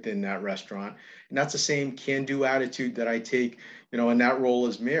jobs within that restaurant. And that's the same can-do attitude that I take, in that role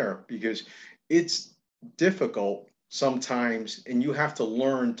as mayor, because it's difficult sometimes, and you have to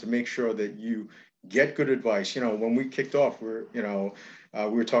learn to make sure that you get good advice. When we kicked off, we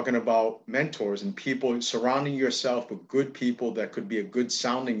were talking about mentors and people, surrounding yourself with good people that could be a good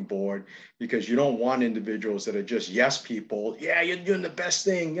sounding board, because you don't want individuals that are just yes people. Yeah, you're doing the best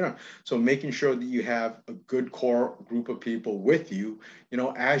thing, So making sure that you have a good core group of people with you,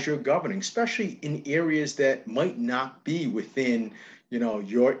 as you're governing, especially in areas that might not be within,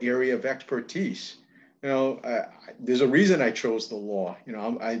 your area of expertise. There's a reason I chose the law.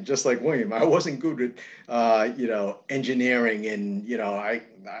 I just like William. I wasn't good with, engineering, and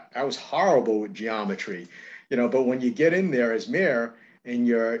I was horrible with geometry. But when you get in there as mayor and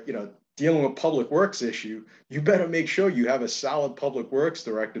you're, dealing with public works issue, you better make sure you have a solid public works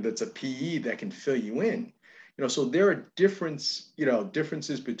director that's a PE that can fill you in. So there are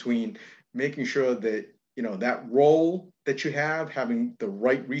differences between making sure that that role that you have, having the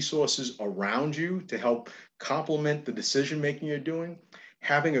right resources around you to help complement the decision making you're doing,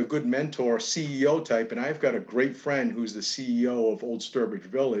 having a good mentor, CEO type. And I've got a great friend who's the CEO of Old Sturbridge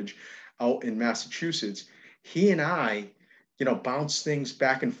Village out in Massachusetts. He and I, bounce things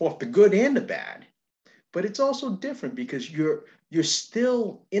back and forth, the good and the bad. But it's also different because you're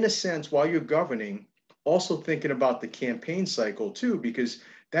still, in a sense, while you're governing, also thinking about the campaign cycle too, because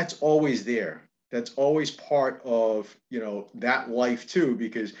that's always there. That's always part of, that life too,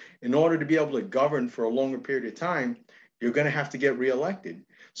 because in order to be able to govern for a longer period of time, you're going to have to get reelected.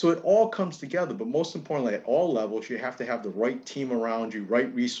 So it all comes together, but most importantly, at all levels, you have to have the right team around you,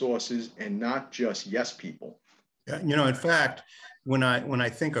 right resources, and not just yes people. Yeah, in fact, when I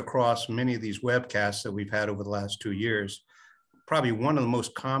think across many of these webcasts that we've had over the last 2 years, probably one of the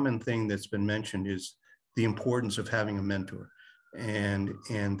most common thing that's been mentioned is the importance of having a mentor, and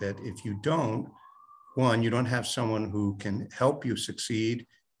that if you don't, one, you don't have someone who can help you succeed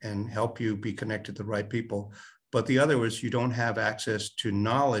and help you be connected to the right people. But the other is you don't have access to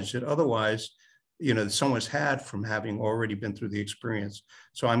knowledge that otherwise, someone's had from having already been through the experience.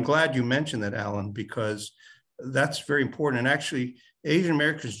 So I'm glad you mentioned that, Allan, because that's very important. And actually, Asian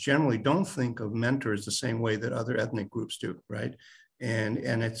Americans generally don't think of mentors the same way that other ethnic groups do, right? And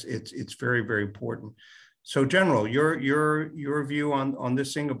it's very, very important. So, General, your view on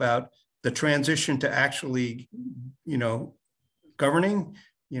this thing about the transition to actually, governing,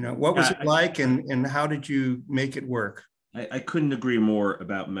 what was it like, and how did you make it work? I couldn't agree more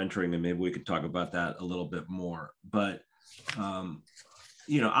about mentoring, and maybe we could talk about that a little bit more. But,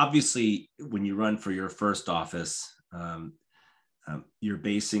 obviously, when you run for your first office, you're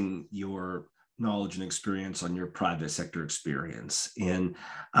basing your knowledge and experience on your private sector experience. And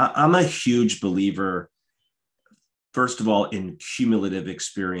I'm a huge believer, first of all, in cumulative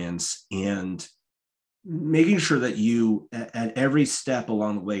experience and making sure that you, at every step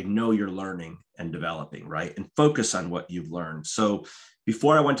along the way, know you're learning and developing, right? And focus on what you've learned. So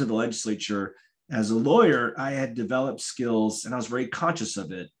before I went to the legislature, as a lawyer, I had developed skills, and I was very conscious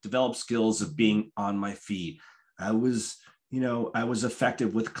of it, developed skills of being on my feet. I was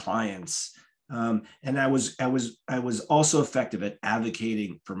effective with clients. And I was also effective at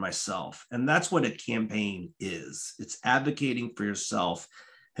advocating for myself. And that's what a campaign is. It's advocating for yourself.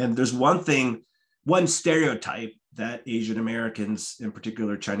 And there's one stereotype that Asian Americans, in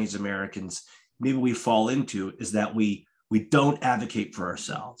particular Chinese Americans, maybe we fall into, is that we don't advocate for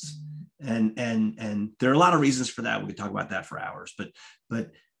ourselves. And there are a lot of reasons for that. We could talk about that for hours, but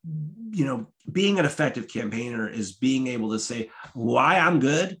being an effective campaigner is being able to say why I'm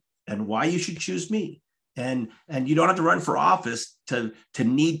good and why you should choose me. And you don't have to run for office to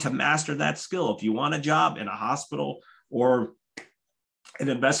need to master that skill. If you want a job in a hospital or an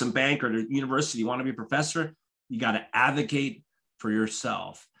investment bank or the university, you want to be a professor, you got to advocate for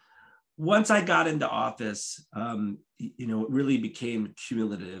yourself. Once I got into office, it really became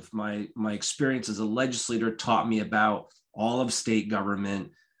cumulative. My experience as a legislator taught me about all of state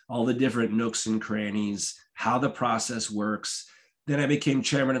government, all the different nooks and crannies, how the process works. Then I became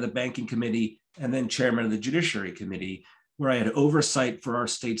chairman of the banking committee and then chairman of the judiciary committee, where I had oversight for our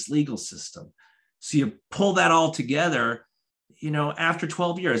state's legal system. So you pull that all together, after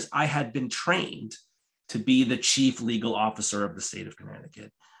 12 years, I had been trained to be the chief legal officer of the state of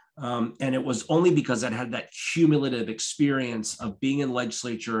Connecticut. And it was only because I'd had that cumulative experience of being in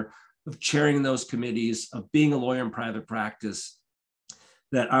legislature, of chairing those committees, of being a lawyer in private practice,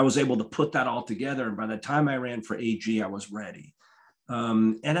 that I was able to put that all together. And by the time I ran for AG, I was ready.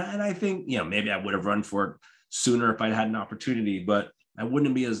 And I think, maybe I would have run for it sooner if I'd had an opportunity, but I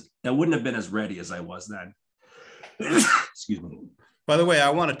wouldn't have been as ready as I was then. Excuse me. By the way, I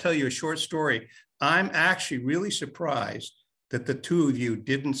want to tell you a short story. I'm actually really surprised that the two of you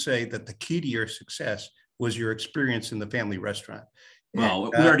didn't say that the key to your success was your experience in the family restaurant.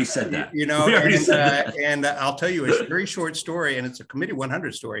 Well, we already said that. You know, we already said that. And I'll tell you a very short story, and it's a Committee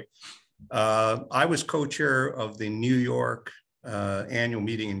 100 story. I was co-chair of the New York annual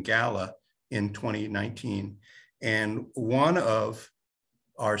meeting and gala in 2019. And one of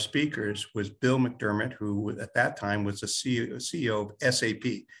our speakers was Bill McDermott, who at that time was the CEO of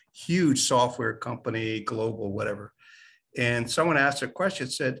SAP, huge software company, global, whatever. And someone asked a question,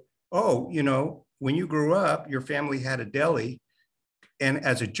 said, oh, you know, when you grew up, your family had a deli. And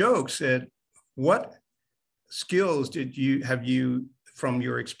as a joke said, what skills have you, from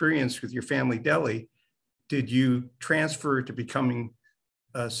your experience with your family deli, did you transfer to becoming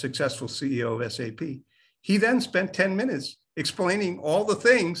a successful CEO of SAP? He then spent 10 minutes explaining all the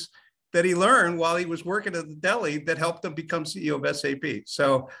things that he learned while he was working at the deli that helped him become CEO of SAP.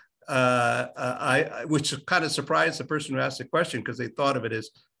 So, which kind of surprised the person who asked the question because they thought of it as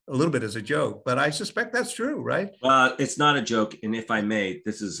a little bit as a joke, but I suspect that's true, right? It's not a joke. And if I may,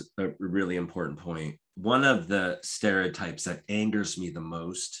 this is a really important point. One of the stereotypes that angers me the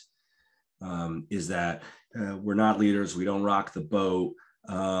most is that we're not leaders, we don't rock the boat,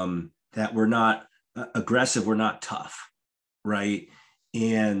 that we're not aggressive, we're not tough, right?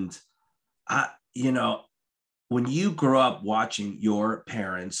 And you know, when you grow up watching your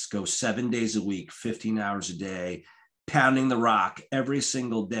parents go 7 days a week, 15 hours a day, pounding the rock every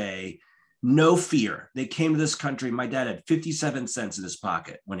single day, no fear. They came to this country. My dad had 57 cents in his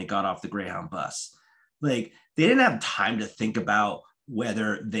pocket when he got off the Greyhound bus. Like, they didn't have time to think about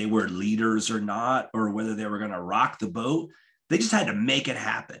whether they were leaders or not, or whether they were going to rock the boat. They just had to make it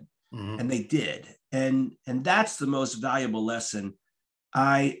happen. Mm-hmm. And they did. And that's the most valuable lesson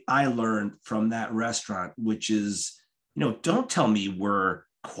I learned from that restaurant, which is, you know, don't tell me we're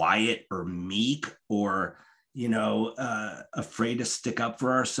quiet or meek or, you know, afraid to stick up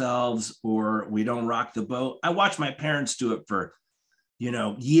for ourselves, or we don't rock the boat. I watched my parents do it for, you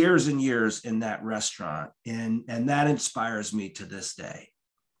know, years and years in that restaurant. And that inspires me to this day.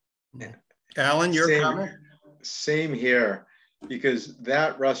 Yeah. Allan, your comment? Same here, because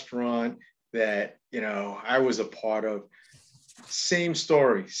that restaurant that, you know, I was a part of, same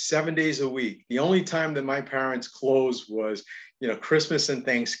story, 7 days a week. The only time that my parents closed was, you know, Christmas and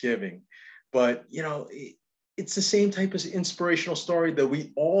Thanksgiving. But, you know, it's the same type of inspirational story that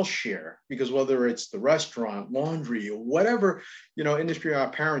we all share, because whether it's the restaurant, laundry, or whatever, you know, industry our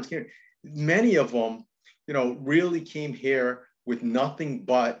parents came, many of them, you know, really came here with nothing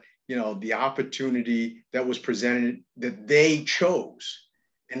but, you know, the opportunity that was presented that they chose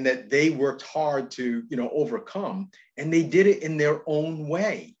and that they worked hard to, you know, overcome. And they did it in their own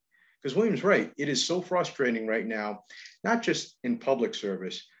way. Because William's right, it is so frustrating right now, not just in public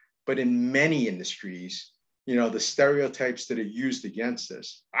service, but in many industries, you know, the stereotypes that are used against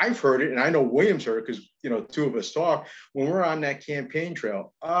us. I've heard it, and I know William's heard it because, you know, two of us talk. When we're on that campaign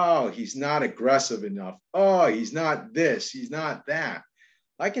trail, oh, he's not aggressive enough. Oh, he's not this, he's not that.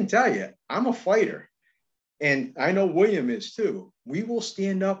 I can tell you, I'm a fighter. And I know William is too. We will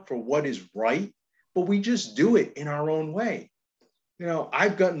stand up for what is right, but we just do it in our own way. You know,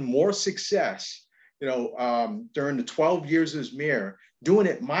 I've gotten more success, you know, during the 12 years as mayor, doing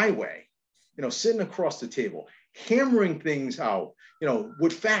it my way. You know, sitting across the table, hammering things out, you know,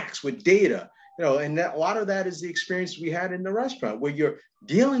 with facts, with data, you know, and that, a lot of that is the experience we had in the restaurant, where you're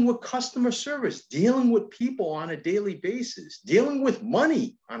dealing with customer service, dealing with people on a daily basis, dealing with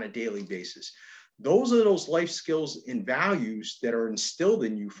money on a daily basis. Those are those life skills and values that are instilled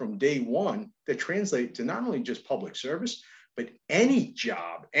in you from day one that translate to not only just public service, but any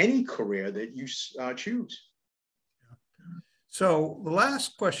job, any career that you choose. So the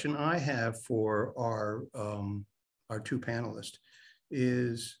last question I have for our two panelists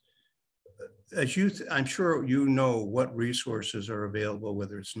is, as I'm sure you know what resources are available,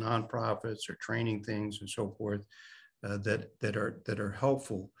 whether it's nonprofits or training things and so forth, that are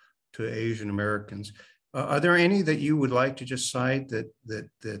helpful to Asian Americans. Are there any that you would like to just cite that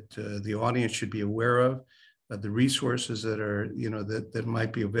the audience should be aware of? The resources that are, you know, that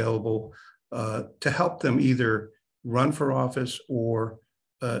might be available to help them either run for office or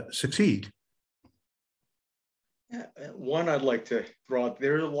succeed? Yeah, one I'd like to throw out,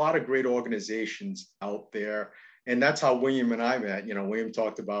 there are a lot of great organizations out there, and that's how William and I met. You know, William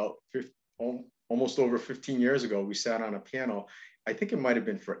talked about almost over 15 years ago, we sat on a panel. I think it might have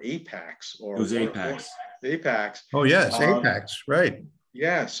been for APACS or— It was APACS. APACS. Oh yes, APACS, right.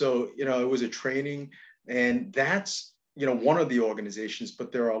 Yeah, so, you know, it was a training, and that's, you know, one of the organizations,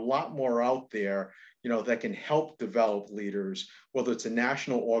 but there are a lot more out there, you know, that can help develop leaders, whether it's a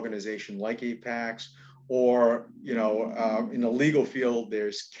national organization like APACS or, in the legal field,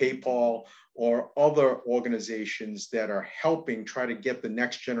 there's KPAL or other organizations that are helping try to get the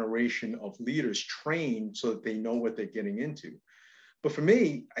next generation of leaders trained so that they know what they're getting into. But for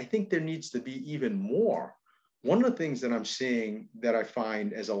me, I think there needs to be even more. One of the things that I'm seeing that I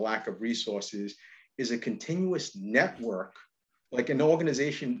find as a lack of resources is a continuous network, like an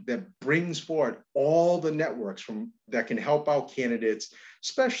organization that brings forward all the networks that can help out candidates,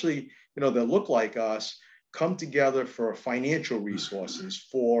 especially, that look like us, come together for financial resources,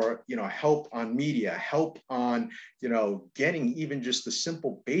 for, help on media, help on, getting even just the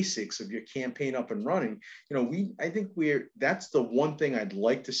simple basics of your campaign up and running. I think that's the one thing I'd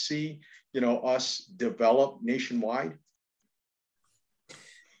like to see, us develop nationwide.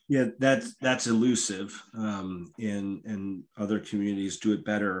 Yeah, that's elusive, and other communities do it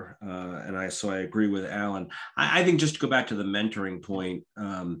better. So I agree with Allan. I think, just to go back to the mentoring point,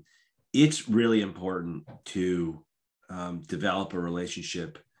 it's really important to develop a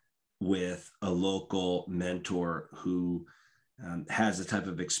relationship with a local mentor who has the type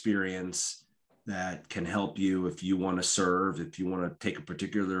of experience that can help you if you want to serve, if you want to take a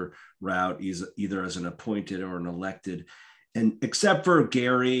particular route, either as an appointed or an elected. And except for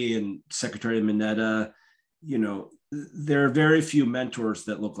Gary and Secretary Mineta, there are very few mentors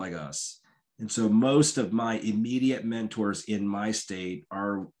that look like us. And so most of my immediate mentors in my state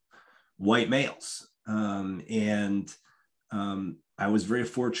are white males. I was very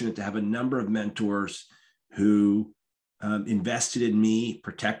fortunate to have a number of mentors who invested in me,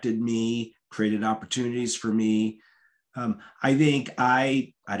 protected me, created opportunities for me. I think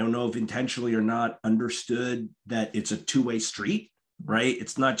I don't know if intentionally or not, understood that it's a two-way street, right?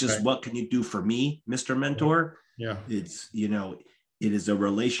 It's not just right. What can you do for me, Mr. Mentor? Yeah. It's, it is a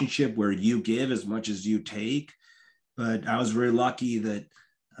relationship where you give as much as you take. But I was very lucky that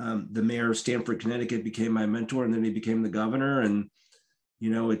the mayor of Stamford, Connecticut became my mentor, and then he became the governor. And,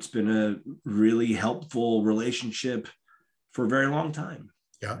 it's been a really helpful relationship for a very long time.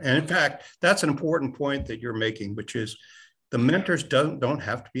 Yeah, and in fact, that's an important point that you're making, which is the mentors don't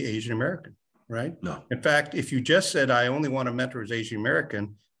have to be Asian American, right? No. In fact, if you just said, I only want a mentor as Asian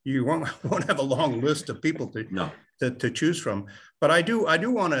American, you won't have a long list of people to choose from. But I do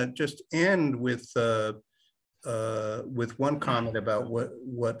want to just end with one comment about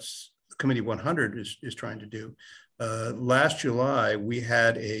what's Committee 100 is trying to do. Last July, we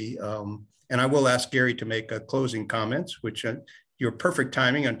had and I will ask Gary to make closing comments, which your perfect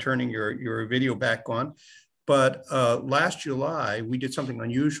timing on turning your video back on. But last July, we did something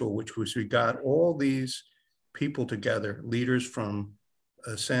unusual, which was we got all these people together, leaders from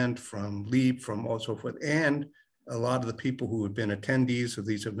Ascent, from LEAP, from all so forth, and a lot of the people who had been attendees of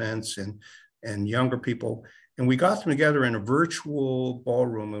these events and younger people. And we got them together in a virtual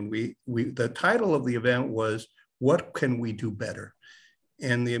ballroom. And the title of the event was, What Can We Do Better?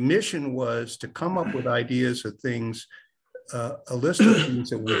 And the mission was to come up with ideas of things, a list of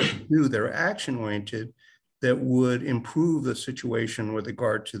things that we could do that are action-oriented that would improve the situation with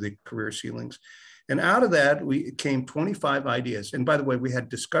regard to the career ceilings. And out of that, came 25 ideas. And by the way, we had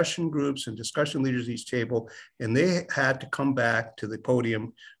discussion groups and discussion leaders at each table, and they had to come back to the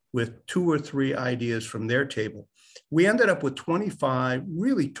podium with 2 or 3 ideas from their table. We ended up with 25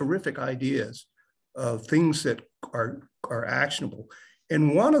 really terrific ideas of things that are actionable.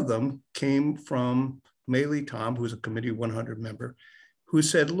 And one of them came from Maylee Tom, who's a Committee 100 member, who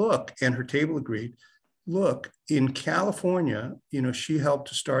said, look, and her table agreed, look, in California, she helped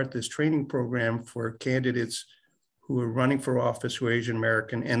to start this training program for candidates who are running for office who are Asian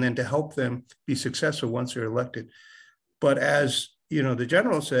American, and then to help them be successful once they're elected. But as the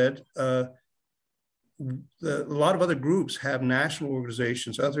general said, a lot of other groups have national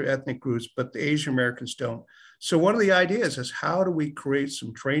organizations, other ethnic groups, but the Asian Americans don't. So one of the ideas is, how do we create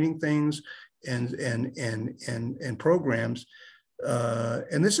some training things and programs?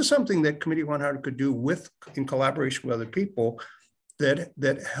 And this is something that Committee 100 could do in collaboration with other people that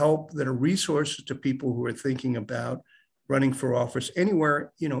are resources to people who are thinking about running for office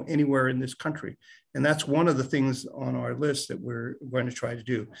anywhere in this country. And that's one of the things on our list that we're going to try to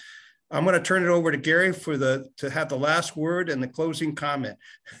do. I'm going to turn it over to Gary to have the last word and the closing comment.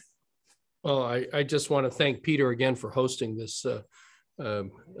 Well, I just want to thank Peter again for hosting this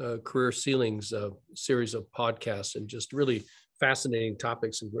Career Ceilings series of podcasts, and just really fascinating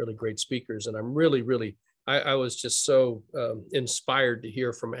topics and really great speakers. And I'm really, I was just so inspired to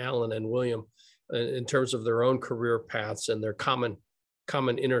hear from Allan and William in terms of their own career paths and their common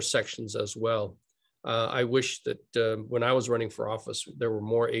intersections as well. I wish that when I was running for office, there were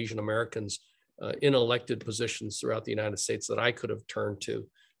more Asian Americans in elected positions throughout the United States that I could have turned to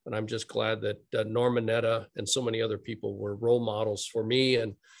And I'm just glad that Norma Netta and so many other people were role models for me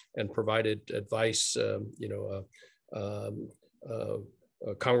and provided advice,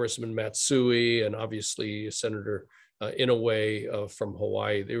 Congressman Matsui, and obviously Senator Inouye from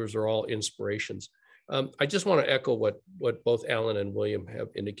Hawaii. Those are all inspirations. I just want to echo what both Allan and William have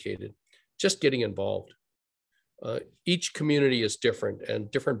indicated. Just getting involved. Each community is different, and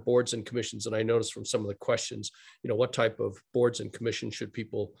different boards and commissions. And I noticed from some of the questions, what type of boards and commissions should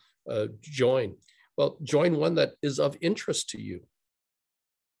people join? Well, join one that is of interest to you.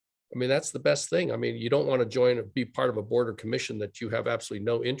 I mean, that's the best thing. I mean, you don't want to be part of a board or commission that you have absolutely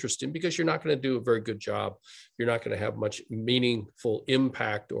no interest in, because you're not going to do a very good job. You're not going to have much meaningful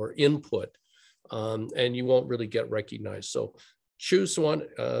impact or input, and you won't really get recognized. So choose one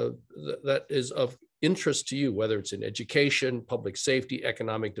that is of interest to you, whether it's in education, public safety,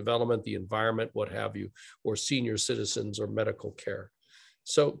 economic development, the environment, what have you, or senior citizens or medical care.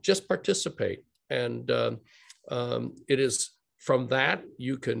 So just participate. And it is from that,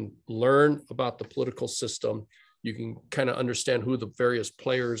 you can learn about the political system. You can kind of understand who the various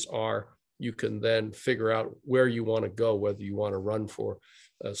players are. You can then figure out where you want to go, whether you want to run for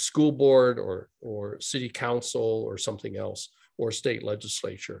a school board or city council or something else, or state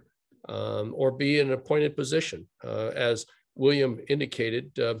legislature, or be in an appointed position. As William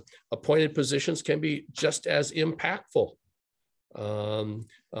indicated, appointed positions can be just as impactful.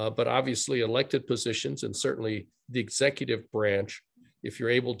 But obviously elected positions, and certainly the executive branch, if you're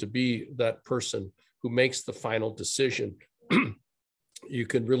able to be that person who makes the final decision, you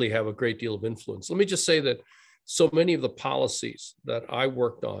can really have a great deal of influence. Let me just say that so many of the policies that I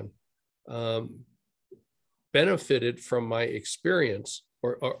worked on benefited from my experience,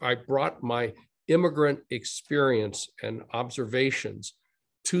 or I brought my immigrant experience and observations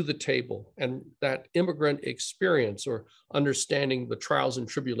to the table. And that immigrant experience, or understanding the trials and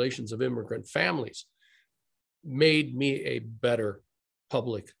tribulations of immigrant families, made me a better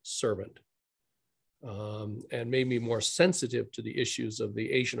public servant, and made me more sensitive to the issues of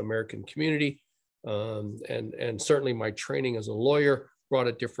the Asian American community. And certainly my training as a lawyer brought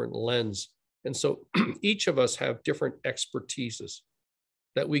a different lens. And so each of us have different expertises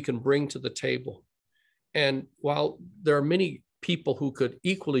that we can bring to the table. And while there are many people who could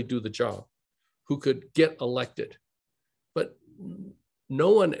equally do the job, who could get elected, but no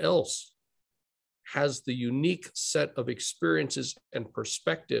one else has the unique set of experiences and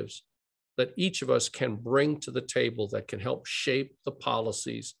perspectives that each of us can bring to the table that can help shape the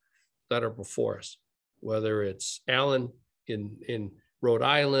policies that are before us, whether it's Allan in Rhode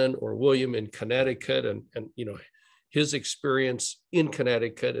Island or William in Connecticut, and his experience in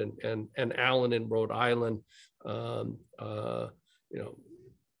Connecticut, and Allan in Rhode Island.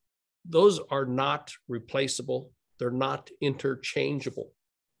 Those are not replaceable. They're not interchangeable.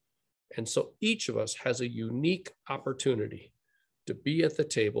 And so each of us has a unique opportunity to be at the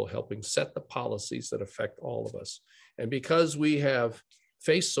table helping set the policies that affect all of us. And because we have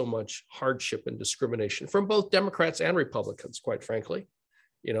faced so much hardship and discrimination from both Democrats and Republicans, quite frankly,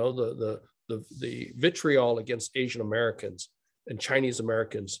 the vitriol against Asian Americans and Chinese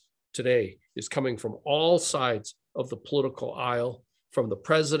Americans today is coming from all sides of the political aisle, from the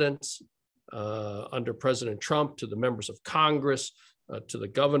presidents under President Trump, to the members of Congress, to the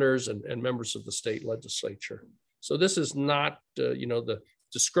governors and members of the state legislature. So this is not, the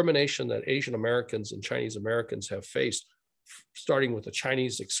discrimination that Asian Americans and Chinese Americans have faced, starting with the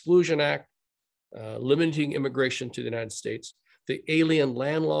Chinese Exclusion Act, limiting immigration to the United States, the alien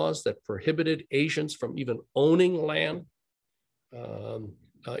land laws that prohibited Asians from even owning land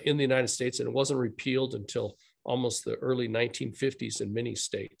in the United States, and it wasn't repealed until almost the early 1950s in many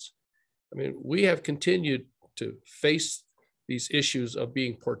states. I mean, we have continued to face these issues of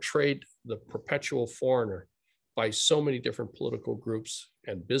being portrayed the perpetual foreigner by so many different political groups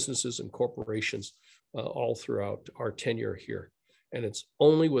and businesses and corporations all throughout our tenure here. And it's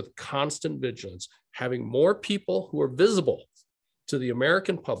only with constant vigilance, having more people who are visible to the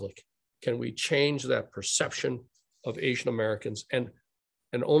American public, can we change that perception of Asian Americans. And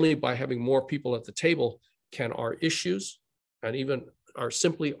only by having more people at the table can our issues, and even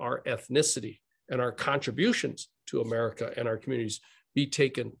simply our ethnicity and our contributions to America and our communities, be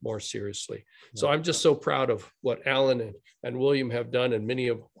taken more seriously. So I'm just so proud of what Allan and William have done, and many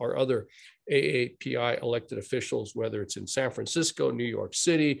of our other AAPI elected officials, whether it's in San Francisco, New York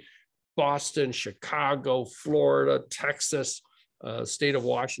City, Boston, Chicago, Florida, Texas, state of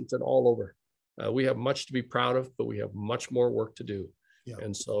Washington, all over. We have much to be proud of, but we have much more work to do. Yeah.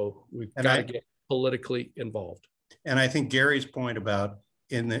 And so we've got to get politically involved. And I think Gary's point about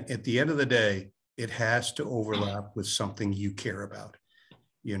at the end of the day, it has to overlap with something you care about.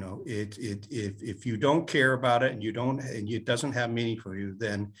 You know, if you don't care about it and it doesn't have meaning for you,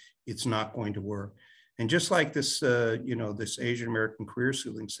 then it's not going to work. And just like this, you know, this Asian American career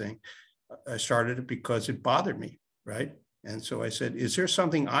ceilings thing, I started it because it bothered me, right? And so I said, is there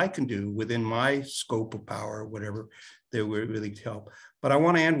something I can do within my scope of power, or whatever, that would really help? But I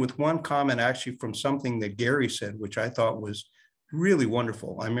want to end with one comment actually from something that Gary said, which I thought was really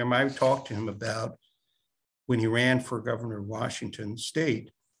wonderful. I remember I talked to him about when he ran for governor of Washington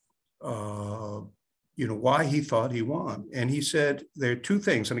State, you know, why he thought he won. And he said, there are two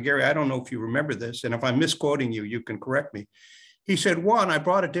things. And Gary, I don't know if you remember this, and if I'm misquoting you, you can correct me. He said, one, I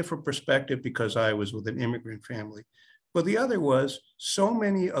brought a different perspective because I was with an immigrant family. But the other was so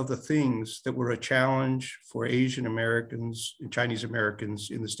many of the things that were a challenge for Asian Americans and Chinese Americans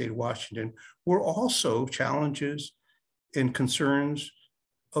in the state of Washington were also challenges and concerns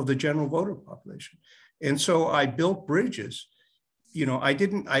of the general voter population. And so I built bridges. You know,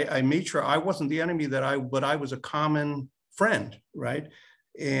 I made sure I wasn't the enemy, but I was a common friend, right?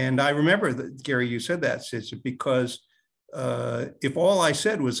 And I remember that, Gary, you said that, because if all I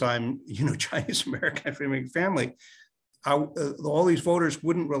said was I'm, you know, Chinese American family, all these voters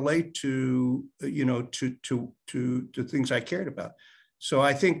wouldn't relate to, you know, to things I cared about. So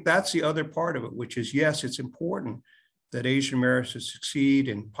I think that's the other part of it, which is, yes, it's important that Asian Americans succeed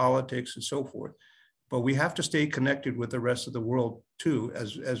in politics and so forth, but we have to stay connected with the rest of the world too,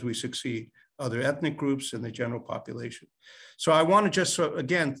 as we succeed, other ethnic groups and the general population. So I want to just,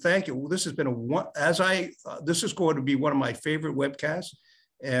 again, thank you. This has been this is going to be one of my favorite webcasts.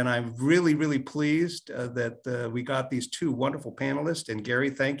 And I'm really, really pleased that we got these two wonderful panelists. And Gary,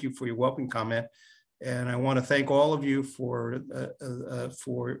 thank you for your welcome comment. And I want to thank all of you for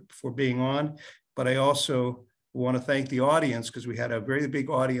being on. But I also want to thank the audience, because we had a very big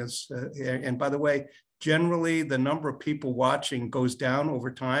audience. And by the way, generally the number of people watching goes down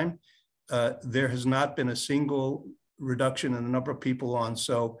over time. There has not been a single reduction in the number of people on.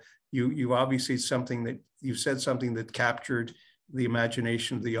 So you obviously you said something that captured the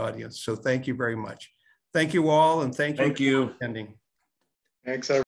imagination of the audience. So thank you very much. Thank you all, and thank you for attending. Thanks,